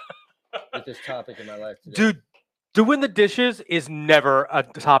 with this topic in my life today. Dude, doing the dishes is never a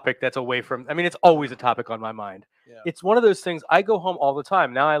topic that's away from. I mean, it's always a topic on my mind. Yeah. It's one of those things. I go home all the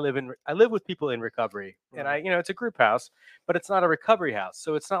time. Now I live with people in recovery, and Right. it's a group house, but it's not a recovery house.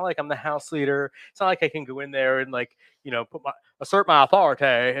 So it's not like I'm the house leader. It's not like I can go in there and assert my authority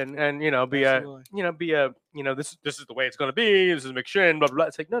and be Absolutely. this is the way it's going to be. This is McShin, blah, blah, blah.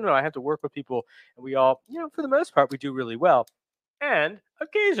 It's like, no, I have to work with people, and we all, for the most part, we do really well. And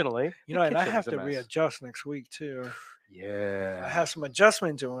occasionally, You the know, and I kitchen have is a to mess. readjust next week too. Yeah. I have some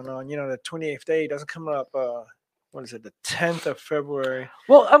adjustment going on. The 28th day doesn't come up. What is it? The 10th of February.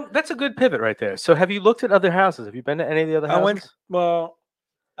 Well, that's a good pivot right there. So, have you looked at other houses? Have you been to any of the other I houses? went. Well,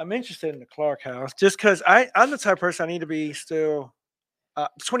 I'm interested in the Clark house just because I'm the type of person I need to be still.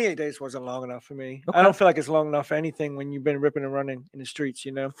 28 days wasn't long enough for me. Okay. I don't feel like it's long enough for anything when you've been ripping and running in the streets.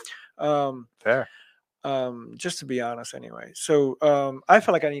 Fair. Just to be honest, anyway. So I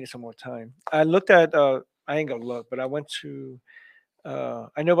felt like I needed some more time. I looked at. I ain't gonna look, but I went to.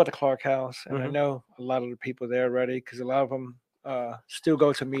 I know about the Clark house, and I Mhm. know a lot of the people there already because a lot of them still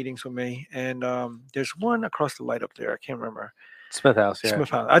go to meetings with me. And there's one across the light up there. I can't remember. Smith House, yeah. Smith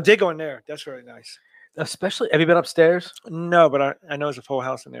House. I did go in there. That's really nice. Especially, have you been upstairs? No, but I know there's a full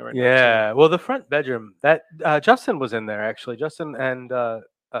house in there right now. Yeah. Well, the front bedroom that Justin was in there actually. Justin and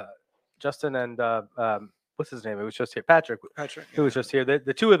what's his name? It was just here. Patrick, Patrick. who was just here.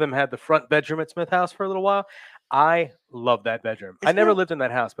 The two of them had the front bedroom at Smith House for a little while. I love that bedroom. I Isn't never it- lived in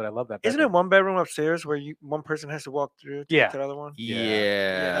that house, but I love that bedroom. Isn't it one bedroom upstairs where one person has to walk through to Yeah. get to the other one?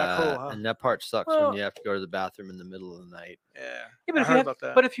 Yeah, not cool, huh? and that part sucks Well- when you have to go to the bathroom in the middle of the night. Yeah. Yeah, I but, heard about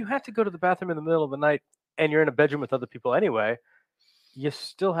that. but if you have to go to the bathroom in the middle of the night and you're in a bedroom with other people anyway, you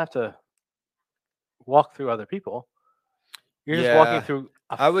still have to walk through other people. You're just walking Yeah, through.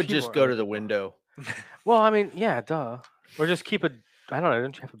 I would just go to the window, Well, I mean, yeah, duh. Or just keep a. I don't know.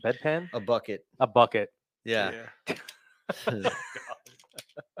 Don't you have a bedpan? a bucket. A bucket. Yeah.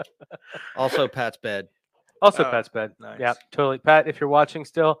 Also, Pat's bed. Also, Oh, Pat's bed. nice. Yeah, totally. Pat, if you're watching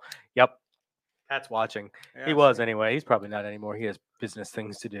still, yep. Pat's watching. Yeah, He was anyway. He's probably not anymore. He has business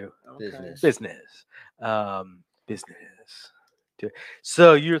things to do. okay. Business. Business. Business.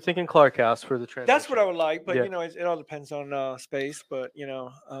 So you're thinking Clark House for the transition? That's what I would like, but Yeah. it all depends on space. But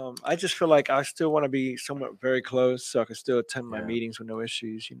I just feel like I still want to be somewhat very close, so I can still attend my Yeah. meetings with no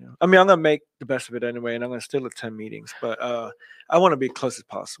issues. I mean, I'm gonna make the best of it anyway, and I'm gonna still attend meetings, but I want to be close as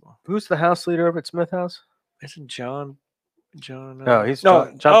possible. Who's the house leader over at Smith House? Isn't John? No, he's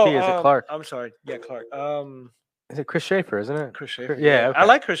John P. Is it Clark? I'm sorry. Yeah, Clark. Is it Chris Schaefer? Isn't it? Chris Schaefer. Yeah, okay. I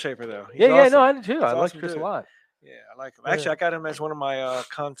like Chris Schaefer though. He's Yeah, awesome. no, I do too. He's I like awesome Chris a dude. lot. Yeah, I like him. Yeah. Actually, I got him as one of my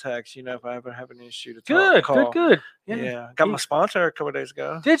contacts. If I ever have an issue to Good, call. good. Yeah, got my sponsor a couple of days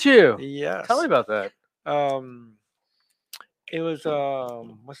ago. Did you? Yes. Tell me about that. It was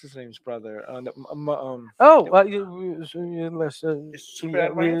what's his name's brother?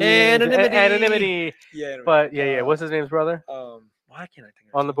 Anonymity. Yeah. But yeah. What's his name's brother Why can't I think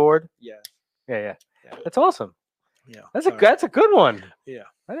of on the board? Yeah. Yeah. That's awesome. Yeah. That's a good one. Yeah.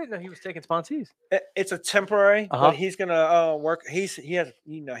 I didn't know he was taking sponsees. It's a temporary, Uh-huh. but he's gonna work. He's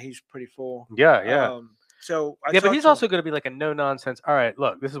pretty full. Yeah. So But he's also going to be like a no nonsense. All right,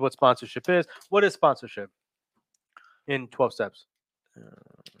 look, this is what sponsorship is. What is sponsorship in 12 steps?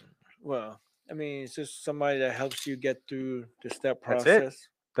 Well, I mean, it's just somebody that helps you get through the step That's it. process.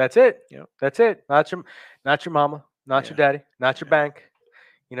 That's it. Yep. That's it. Not your mama, not your daddy, not your bank.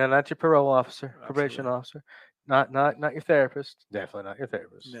 Not your parole officer, probation officer, not your therapist. Definitely not your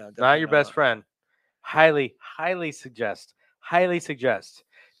therapist. No, not definitely your best not. friend. Highly suggest.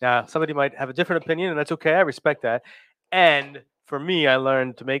 Now, somebody might have a different opinion, and that's okay. I respect that. And for me, I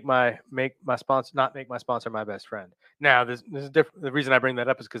learned to not make my sponsor my best friend. Now, this is different. The reason I bring that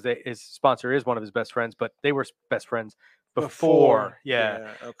up is because his sponsor is one of his best friends, but they were best friends before.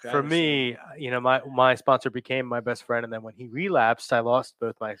 Yeah. Okay. I For understand. me, my sponsor became my best friend, and then when he relapsed, I lost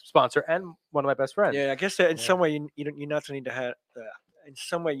both my sponsor and one of my best friends. Yeah, I guess that in some way you not to need to have. In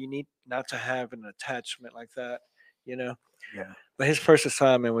some way, you need not to have an attachment like that. Yeah. But his first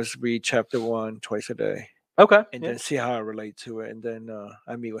assignment was read chapter 1 twice a day, Okay. and then see how I relate to it. And then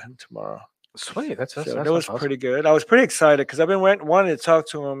I meet with him tomorrow. Sweet. That's So that that was awesome. pretty good. I was pretty excited because I've been wanting to talk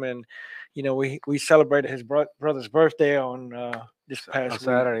to him, and we celebrated his brother's birthday on this past week.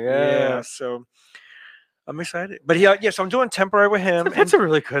 Saturday. Yeah. So I'm excited. But so I'm doing temporary with him. That's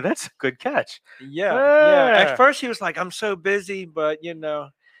a good catch. Yeah. At first he was like, I'm so busy, but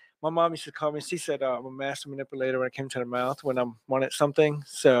my mom used to call me. She said I'm a master manipulator when it came to the mouth when I wanted something.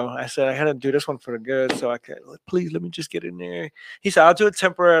 So I said I had to do this one for the good. So I could please let me just get in there. He said I'll do it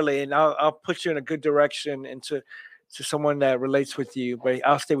temporarily and I'll put you in a good direction into someone that relates with you, but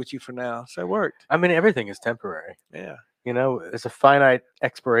I'll stay with you for now. So it worked. I mean, everything is temporary. Yeah. There's a finite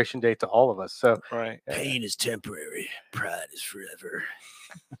expiration date to all of us. So Right. Pain is temporary, pride is forever.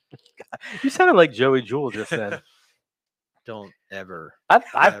 you sounded like Joey Jewell just then. Don't ever.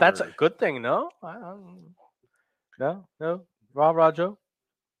 That's a good thing, no? No, Rah, Joe.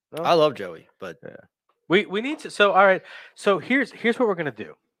 No? I love Joey, but We need to. So all right. So here's what we're gonna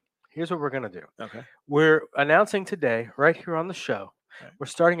do. Okay. We're announcing today, right here on the show, Okay. we're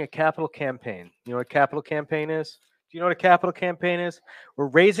starting a capital campaign. You know what a capital campaign is? Do you know what a capital campaign is? We're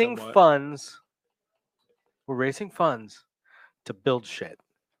raising Somewhat. funds. We're raising funds to build shit,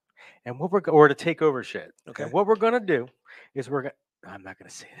 and or to take over shit. Okay. And what we're gonna do is I'm not going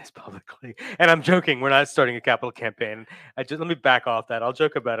to say this publicly, and I'm joking. We're not starting a capital campaign. Let me back off that. I'll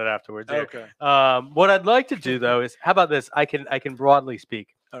joke about it afterwards. here. Okay. What I'd like to do though is, how about this? I can broadly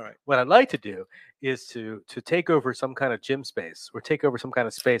speak. All right. What I'd like to do is to take over some kind of gym space or take over some kind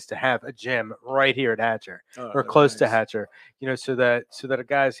of space to have a gym right here at Hatcher or close to Hatcher, so that the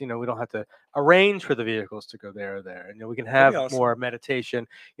guys, we don't have to arrange for the vehicles to go there or there. And we can have awesome. more meditation,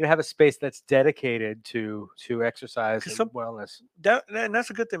 have a space that's dedicated to exercise and wellness. And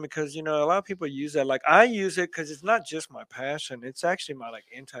that's a good thing because a lot of people use that. Like I use it because it's not just my passion; it's actually my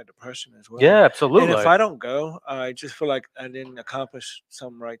anti-depression as well. Yeah, absolutely. And if I don't go, I just feel like I didn't accomplish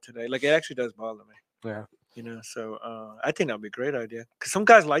something right today. Like it actually does bother me. Yeah. So I think that'd be a great idea because some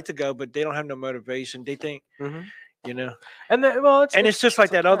guys like to go, but they don't have no motivation. They think, Mm-hmm. and then, it's just like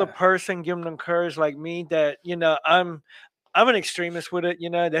that other person giving them courage, like me. That I'm an extremist with it.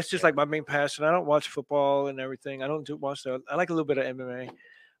 That's just like my main passion. I don't watch football and everything. I don't watch that. I like a little bit of MMA,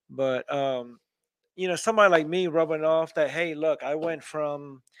 but somebody like me rubbing off that. Hey, look, I went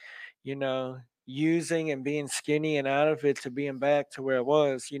from, using and being skinny and out of it to being back to where it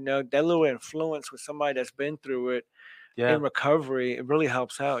was. That little influence with somebody that's been through it. Yeah. In recovery, it really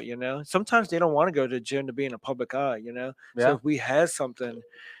helps out. Sometimes they don't want to go to the gym to be in a public eye. Yeah. So if we had something, it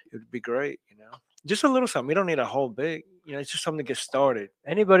would be great. Just a little something. We don't need a whole big. It's just something to get started.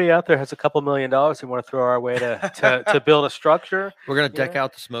 Anybody out there has a couple $1 million they want to throw our way to build a structure? we're gonna deck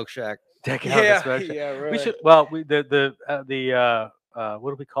out the smoke shack Deck out the smoke shack. yeah, right. We should. Well, the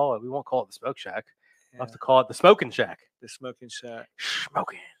what do we call it? We won't call it the smoke shack. We'll have to call it the smoking shack. The smoking shack.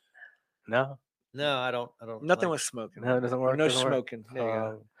 Smoking. No, No, I don't. Nothing like- with smoking. no, it doesn't Or work. no doesn't work. smoking. There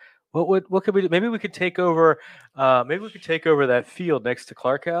you go. What could we do? Maybe we could take over. Maybe we could take over that field next to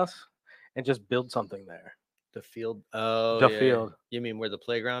Clark House, and just build something there. the field. Oh, The yeah. field. You mean where the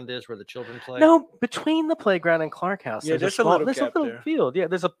playground is, where the children play? No, between the playground and Clark House. Yeah, there's a small, little there's gap a little there. field. Yeah,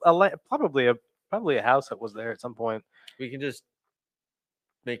 there's probably a house that was there at some point. We can just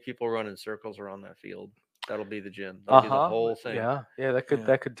make people run in circles around that field. That'll be the gym. That'll be the whole thing. Yeah, that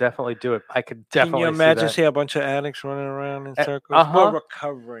Yeah. could definitely do it. I could Can definitely you imagine see that. a bunch of addicts running around in circles? uh-huh. Well,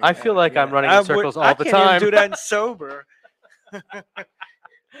 recovering. I feel like I'm running in circles all I the can't even time. do that sober.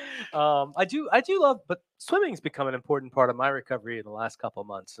 I do love, but swimming's become an important part of my recovery in the last couple of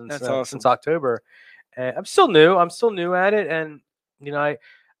months since That's awesome. since October. I'm still new at it, and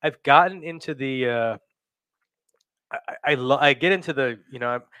I've gotten into the I get into the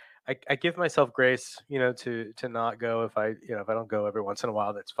I give myself grace to not go if I don't go every once in a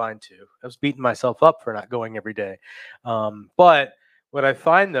while. That's fine too. I was beating myself up for not going every day, but what I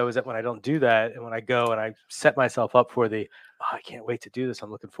find though is that when I don't do that, and when I go and I set myself up for I can't wait to do this.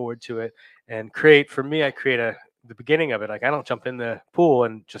 I'm looking forward to it, and I create the beginning of it. Like I don't jump in the pool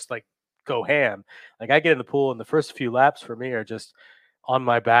and just like go ham. Like I get in the pool, and the first few laps for me are just on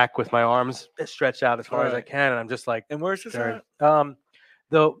my back with my arms stretched out as far as I Right. can, and I'm just like, And where's this there. at?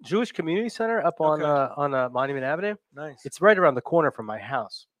 The Jewish Community Center up on Okay. Monument Avenue. Nice. It's right around the corner from my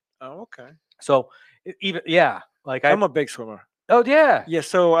house. Oh, okay. So like I'm a big swimmer. oh yeah, Yeah,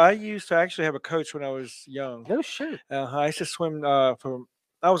 so I used to actually have a coach when I was young. no shit. I used to swim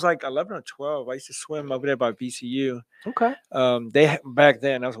I was like 11 or 12. I used to swim over there by VCU. Okay. Back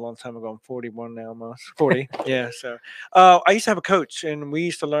then, that was a long time ago. I'm 41 now, almost 40. Yeah. So I used to have a coach, and we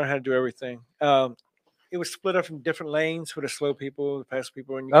used to learn how to do everything. It was split up from different lanes for the slow people, the fast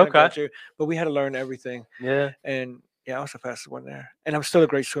people, and you kinda got Okay. your, but we had to learn everything. Yeah. And yeah, I was the fastest one there, and I'm still a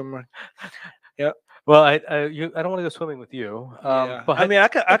great swimmer. Well, I don't want to go swimming with you. Yeah. But I mean, I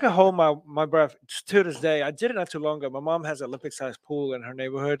could hold my breath to this day. I did it not too long ago. My mom has an Olympic-sized pool in her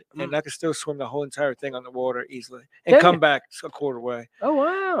neighborhood, and I could still swim the whole entire thing on the water easily and Can come you? back a quarter way. oh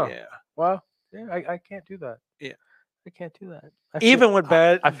wow, Yeah. wow, yeah, I can't do that. Yeah. I can't do that. I feel- Even with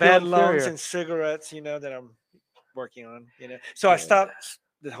I feel bad lungs inferior. and cigarettes, that I'm working on. So I stopped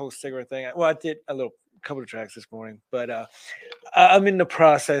the whole cigarette thing. Well, I did a couple of tracks this morning, but I'm in the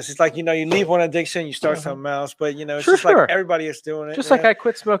process. It's like you leave one addiction, you start something else, but it's Sure, just like sure. everybody is doing it. Just like I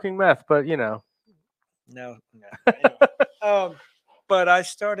quit smoking meth, but no. Anyway. But I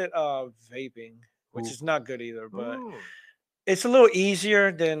started vaping, which Ooh. is not good either, but Ooh. it's a little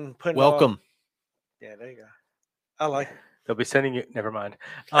easier than putting Welcome. Yeah, there you go. I like it. They'll be sending you. Never mind.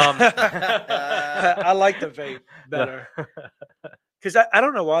 I like the vape better. Because I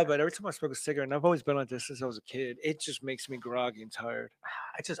don't know why, but every time I smoke a cigarette, and I've always been like this since I was a kid, it just makes me groggy and tired.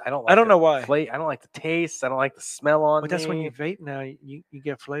 I don't. Like I don't the know why. I don't like the taste. I don't like the smell on But that's when me. you vape now, you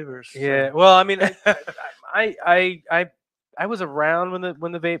get flavors. so- Yeah. Well, I mean, I was around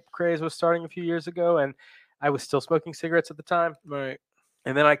when the vape craze was starting a few years ago, and I was still smoking cigarettes at the time. Right.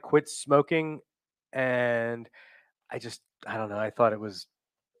 And then I quit smoking, and I don't know. I thought it was.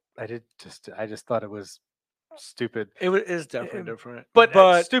 I just thought it was stupid. It is definitely Yeah, different.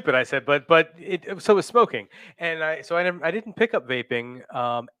 But stupid, I said. But so was smoking, and I didn't pick up vaping,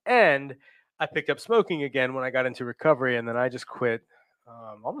 and I picked up smoking again when I got into recovery, and then I just quit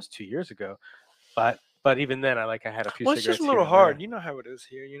almost 2 years ago. But even then, I had a few. Well, it's cigarettes just a here little and there. hard. You know how it is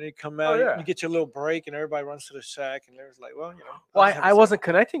here. You come out, yeah. you get your little break, and everybody runs to the shack, and there's like, well, Well, I'll just have a I cigarette. wasn't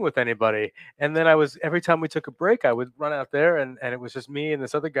connecting with anybody, and then every time we took a break, I would run out there, and it was just me and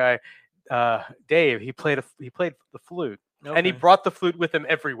this other guy, Dave. He played the flute, and he Okay. brought the flute with him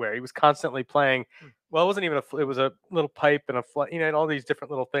everywhere. He was constantly playing. Hmm. Well, it wasn't even a flute; it was a little pipe and and all these different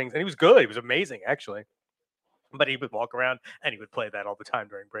little things. And he was good. He was amazing, actually. But he would walk around and he would play that all the time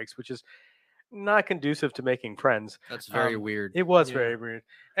during breaks, which is not conducive to making friends. That's very weird. It was Yeah. very weird,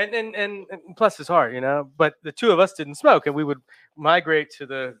 and plus it's hard, But the two of us didn't smoke, and we would migrate to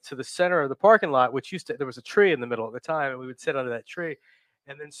the center of the parking lot, which there was a tree in the middle at the time, and we would sit under that tree,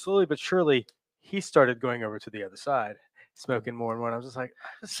 and then slowly but surely he started going over to the other side, smoking more and more. And I was just like,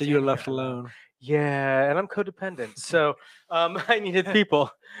 So you're left alone. Yeah, and I'm codependent, so I needed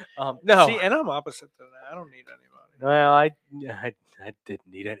people. No, See, and I'm opposite to that. I don't need anybody. well, I didn't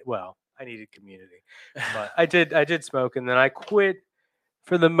need it. Well, I needed community, but I did smoke, and then I quit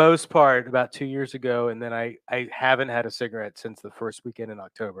for the most part about 2 years ago, and then I haven't had a cigarette since the first weekend in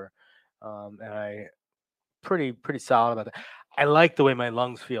October, and pretty solid about that. I like the way my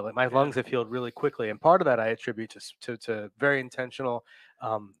lungs feel. Like my lungs have healed really quickly, and part of that I attribute to very intentional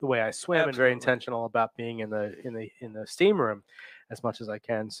the way I swim and very Absolutely. intentional about being in the steam room as much as I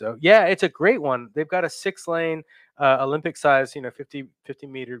can. So yeah, it's a great one. They've got a 6-lane Olympic size, 50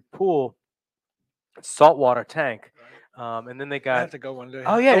 meter pool, saltwater tank, and then they I got. have to go one day.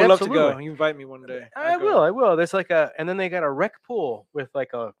 Oh yeah, I would love to absolutely. go. You invite me one day. I I'll go. will. There's like and then they got a rec pool with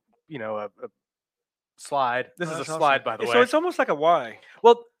like a slide. This Oh, is a that's awesome. slide, by the way. So it's almost like a Y.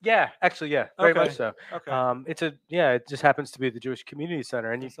 Well, yeah, actually, yeah, very much Okay. so. Okay. It just happens to be the Jewish Community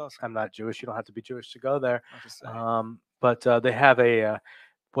Center, and That's awesome. I'm not Jewish. You don't have to be Jewish to go there. I'll just say. But they have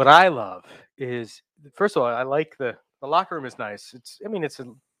what I love is, first of all, I like the locker room is nice. It's a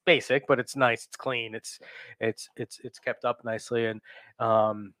basic, but it's nice. It's clean. It's kept up nicely, and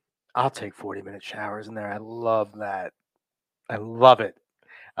I'll take 40-minute showers in there. I love that. I love it.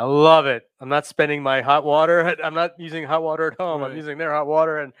 I'm not spending my hot water. I'm not using hot water at home. I'm Right. using their hot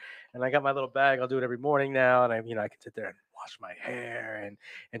water, and I got my little bag. I'll do it every morning now, and I can sit there and wash my hair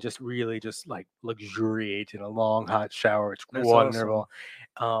and just really just like luxuriate in a long hot shower. It's That's wonderful.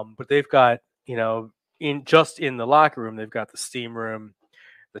 But they've got in the locker room, they've got the steam room,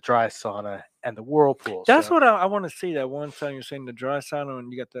 the dry sauna, and the whirlpool. That's So- what I want to see. That one time you're saying the dry sauna,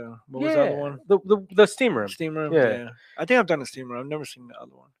 and you got what was the other one? The steam room. Steam room. Yeah. I think I've done the steam room. I've never seen the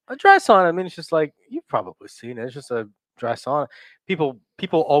other one. A dry sauna, I mean, it's just like you've probably seen it. It's just a dry sauna. People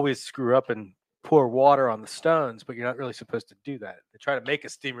always screw up and pour water on the stones, but you're not really supposed to do that. They try to make a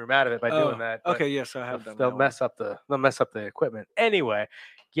steam room out of it by doing that. but Okay. Yes, I have done. they'll that mess up the equipment. Anyway,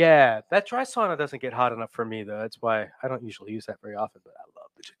 yeah, that dry sauna doesn't get hot enough for me though. That's why I don't usually use that very often. But I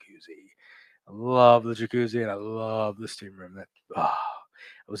love the jacuzzi. I love the jacuzzi and I love the steam room. I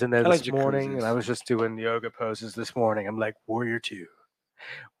was in there I like this morning and I jacuzzis. was just doing yoga poses this morning. I'm like Warrior 2.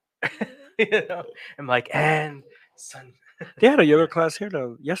 I'm like, and sun. one. They had a yoga class here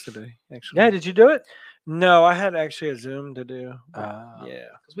though yesterday. Actually. Yeah, did you do it? No, I had actually a Zoom to do. but yeah.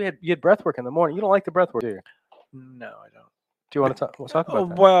 Because you had breath work in the morning. You don't like the breath work, do you? No, I don't. Do you want to talk about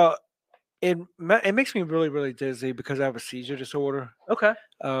that? Well, it makes me really really dizzy because I have a seizure disorder. Okay.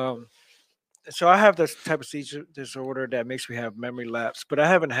 So I have this type of seizure disorder that makes me have memory lapse, but I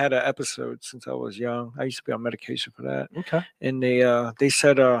haven't had an episode since I was young. I used to be on medication for that, Okay. and they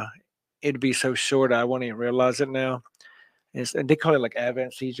said it'd be so short I won't even realize it now. And they call it like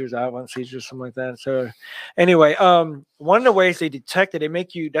avant seizures, something like that. So anyway, one of the ways they detect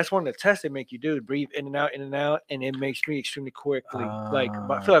it, that's one of the tests they make you do, breathe in and out, and it makes me extremely quickly, like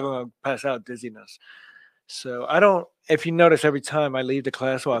I feel like I'm gonna pass out dizziness. So I don't, if you notice every time I leave the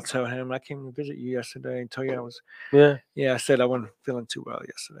class, I'll tell him I came to visit you yesterday and tell you I said I wasn't feeling too well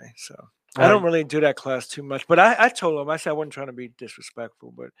yesterday. So I don't really do that class too much, but I told him, I said I wasn't trying to be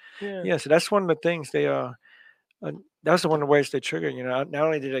disrespectful, but yeah, so that's one of the things they that's one of the ways they trigger. Not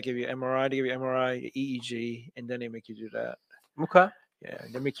only did they give you MRI, they give you MRI, EEG, and then they make you do that. Okay. Yeah,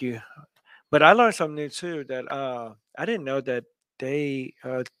 they make you. But I learned something new too that I didn't know that they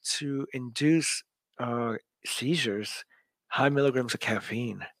to induce seizures, high milligrams of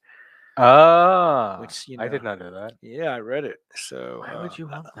caffeine. Which I did not know that. Yeah, I read it. So Why would you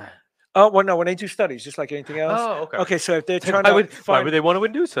want that? Oh well, no. When they do studies, just like anything else. Oh, okay. Okay, so if they're trying why would they want to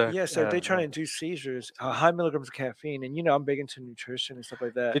induce it? Yeah, so if they're trying to induce seizures, high milligrams of caffeine, and I'm big into nutrition and stuff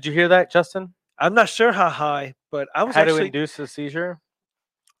like that. Did you hear that, Justin? I'm not sure how high, but I was How actually to induce a seizure?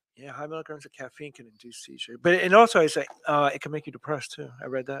 Yeah, high milligrams of caffeine can induce seizure, but and also it's like it can make you depressed too. I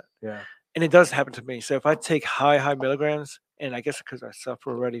read that. Yeah. And it does happen to me. So if I take high milligrams, and I guess because I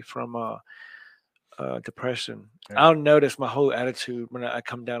suffer already from depression, Yeah. I'll notice my whole attitude when I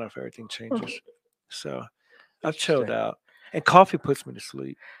come down if everything changes. So I've chilled Interesting. out, and coffee puts me to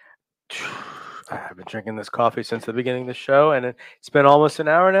sleep. I've been drinking this coffee since the beginning of the show, and it's been almost an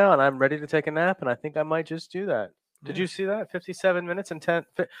hour now, and I'm ready to take a nap, and I think I might just do that. Did you see that? 57 minutes and 10.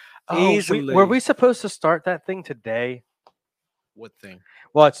 Easily. Were we supposed to start that thing today? What thing?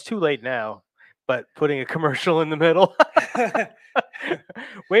 Well, it's too late now, but putting a commercial in the middle.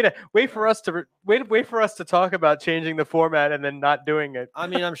 wait for us to talk about changing the format and then not doing it. I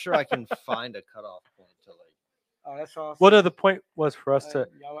mean, I'm sure I can find a cutoff point to like. Oh, that's awesome. What the point was for us to?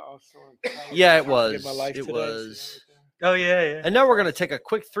 Y'all are also Yeah, it trying to get was. my life It today, was. Oh yeah. And now we're gonna take a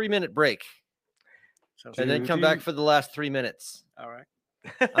quick 3-minute break Sounds and good. then come back for the last 3 minutes. All right.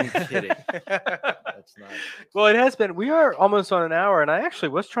 I'm kidding. That's not. Well, it has been. We are almost on an hour, and I actually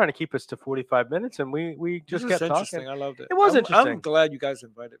was trying to keep us to 45 minutes, and we just This kept is interesting. talking. I loved it. It was I'm interesting. glad you guys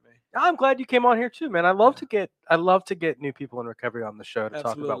invited me. I'm glad you came on here too, man. I love to get new people in recovery on the show to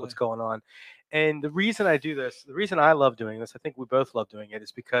talk about what's going on. And the reason I do this, the reason I love doing this, I think we both love doing it,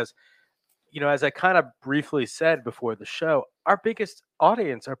 is because as I kind of briefly said before the show, our biggest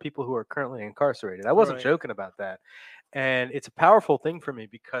audience are people who are currently incarcerated. I wasn't Right. joking about that. And it's a powerful thing for me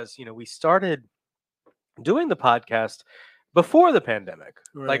because, we started doing the podcast before the pandemic,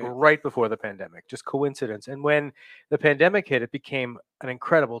 like Right. right before the pandemic, just coincidence. And when the pandemic hit, it became an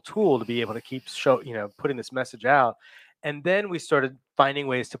incredible tool to be able to keep putting this message out. And then we started finding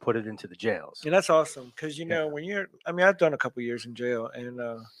ways to put it into the jails. And that's awesome because when I've done a couple years in jail, and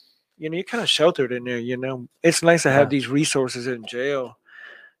you're kind of sheltered in there. It's nice to have these resources in jail,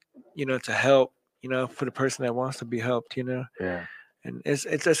 to help, for the person that wants to be helped. Yeah. And it's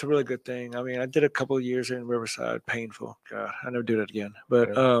a really good thing. I mean, I did a couple of years in Riverside, painful. God, I never do that again. But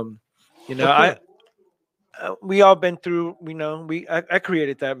we all been through. I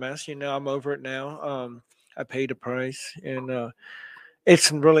created that mess. I'm over it now. I paid the price, and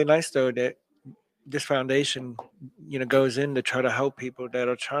it's really nice though that this foundation, goes in to try to help people that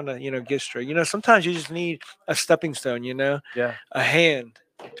are trying to, get straight. Sometimes you just need a stepping stone. Yeah. A hand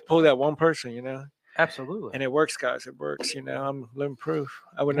to pull that one person. Absolutely. And it works, guys. It works. I'm living proof.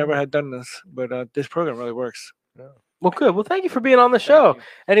 I would never have done this, but this program really works. Yeah. Well, good. Well, thank you for being on the show.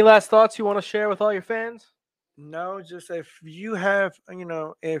 Any last thoughts you want to share with all your fans? No, just if you have,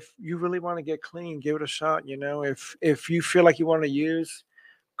 if you really want to get clean, give it a shot. If you feel like you want to use,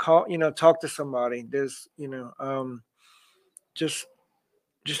 call, talk to somebody. There's, just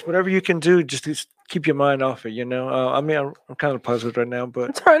whatever you can do, just keep your mind off it. I'm kind of puzzled right now, but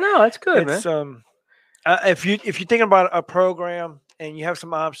it's all right now. That's good, man. If you're thinking about a program and you have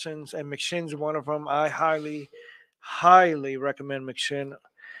some options, and McShin's one of them, I highly recommend McShin.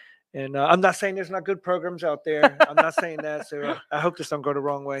 And I'm not saying there's not good programs out there. I'm not saying that. So I hope this don't go the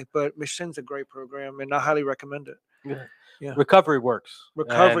wrong way. But McShin's a great program, and I highly recommend it. Yeah. Recovery works.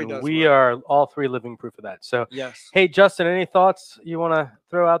 Recovery and does. We are all three living proof of that. So, yes. Hey, Justin, any thoughts you want to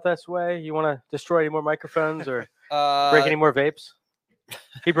throw out this way? You want to destroy any more microphones or break any more vapes?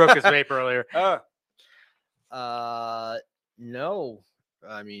 He broke his vape earlier. No.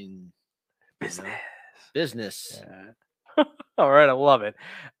 I mean, business. Yeah. All right, I love it.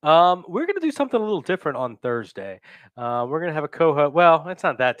 We're going to do something a little different on Thursday. We're going to have a co-host. Well, it's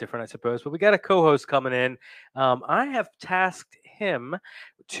not that different, I suppose, but we got a co-host coming in. I have tasked him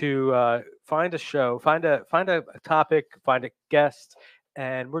to find a show, find a topic, find a guest,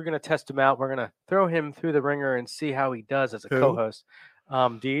 and we're going to test him out. We're going to throw him through the ringer and see how he does as a co-host.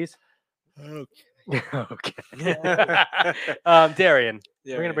 Deez? Okay. Darian.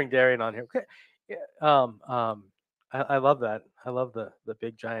 We're going to bring Darian on here. Okay. Yeah. I love that. I love the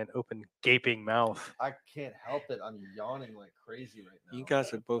big, giant, open, gaping mouth. I can't help it. I'm yawning like crazy right now. You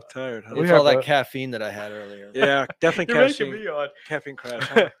guys are both tired, huh? It's all that caffeine that I had earlier. Yeah, definitely caffeine. Me on. Caffeine crash.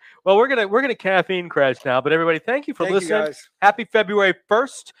 Huh? Well, we're gonna caffeine crash now. But everybody, thank you for listening. You guys. Happy February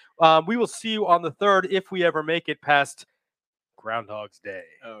 1st. We will see you on the 3rd if we ever make it past Groundhog's Day.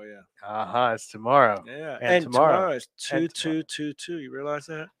 Oh yeah. It's tomorrow. Yeah, and tomorrow is 2-2-2-2. You realize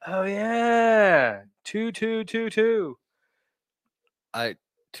that? Oh yeah, 2-2-2-2.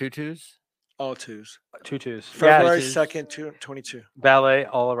 Tutus? All twos. 2 twos. February 2nd, 2022. Ballet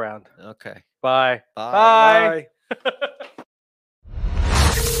all around. Okay. Bye. Bye.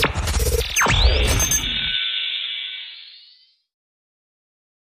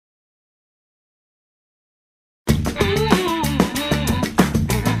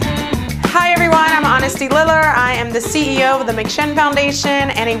 I'm Honesty Liller. I am the CEO of the McShin Foundation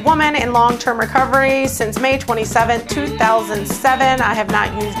and a woman in long-term recovery. Since May 27, 2007, I have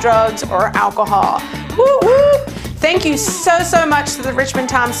not used drugs or alcohol. Woo woo! Thank you so much to the Richmond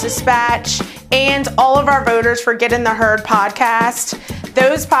Times-Dispatch and all of our voters for Get in the Herd podcast.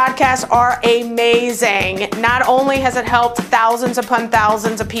 Those podcasts are amazing. Not only has it helped thousands upon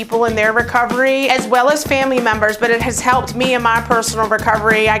thousands of people in their recovery, as well as family members, but it has helped me in my personal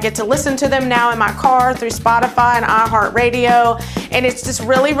recovery. I get to listen to them now in my car through Spotify and iHeartRadio. And it's just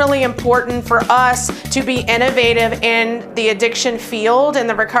really important for us to be innovative in the addiction field and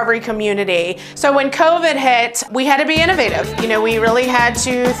the recovery community. So when COVID hit, we had to be innovative. We really had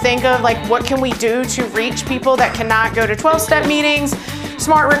to think of what can we do to reach people that cannot go to 12-step meetings,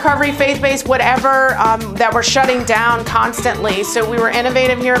 smart recovery, faith-based, whatever, that we're shutting down constantly. So we were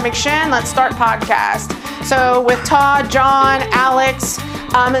innovative here at McShin. Let's start podcast. So with Todd, John, Alex,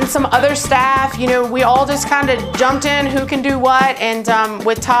 and some other staff, we all just kind of jumped in who can do what. And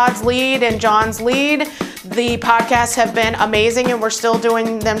with Todd's lead and John's lead, the podcasts have been amazing and we're still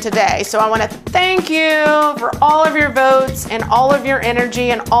doing them today. So I want to thank you for all of your votes and all of your energy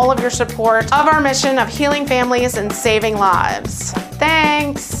and all of your support of our mission of healing families and saving lives.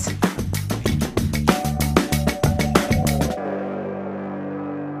 Thanks.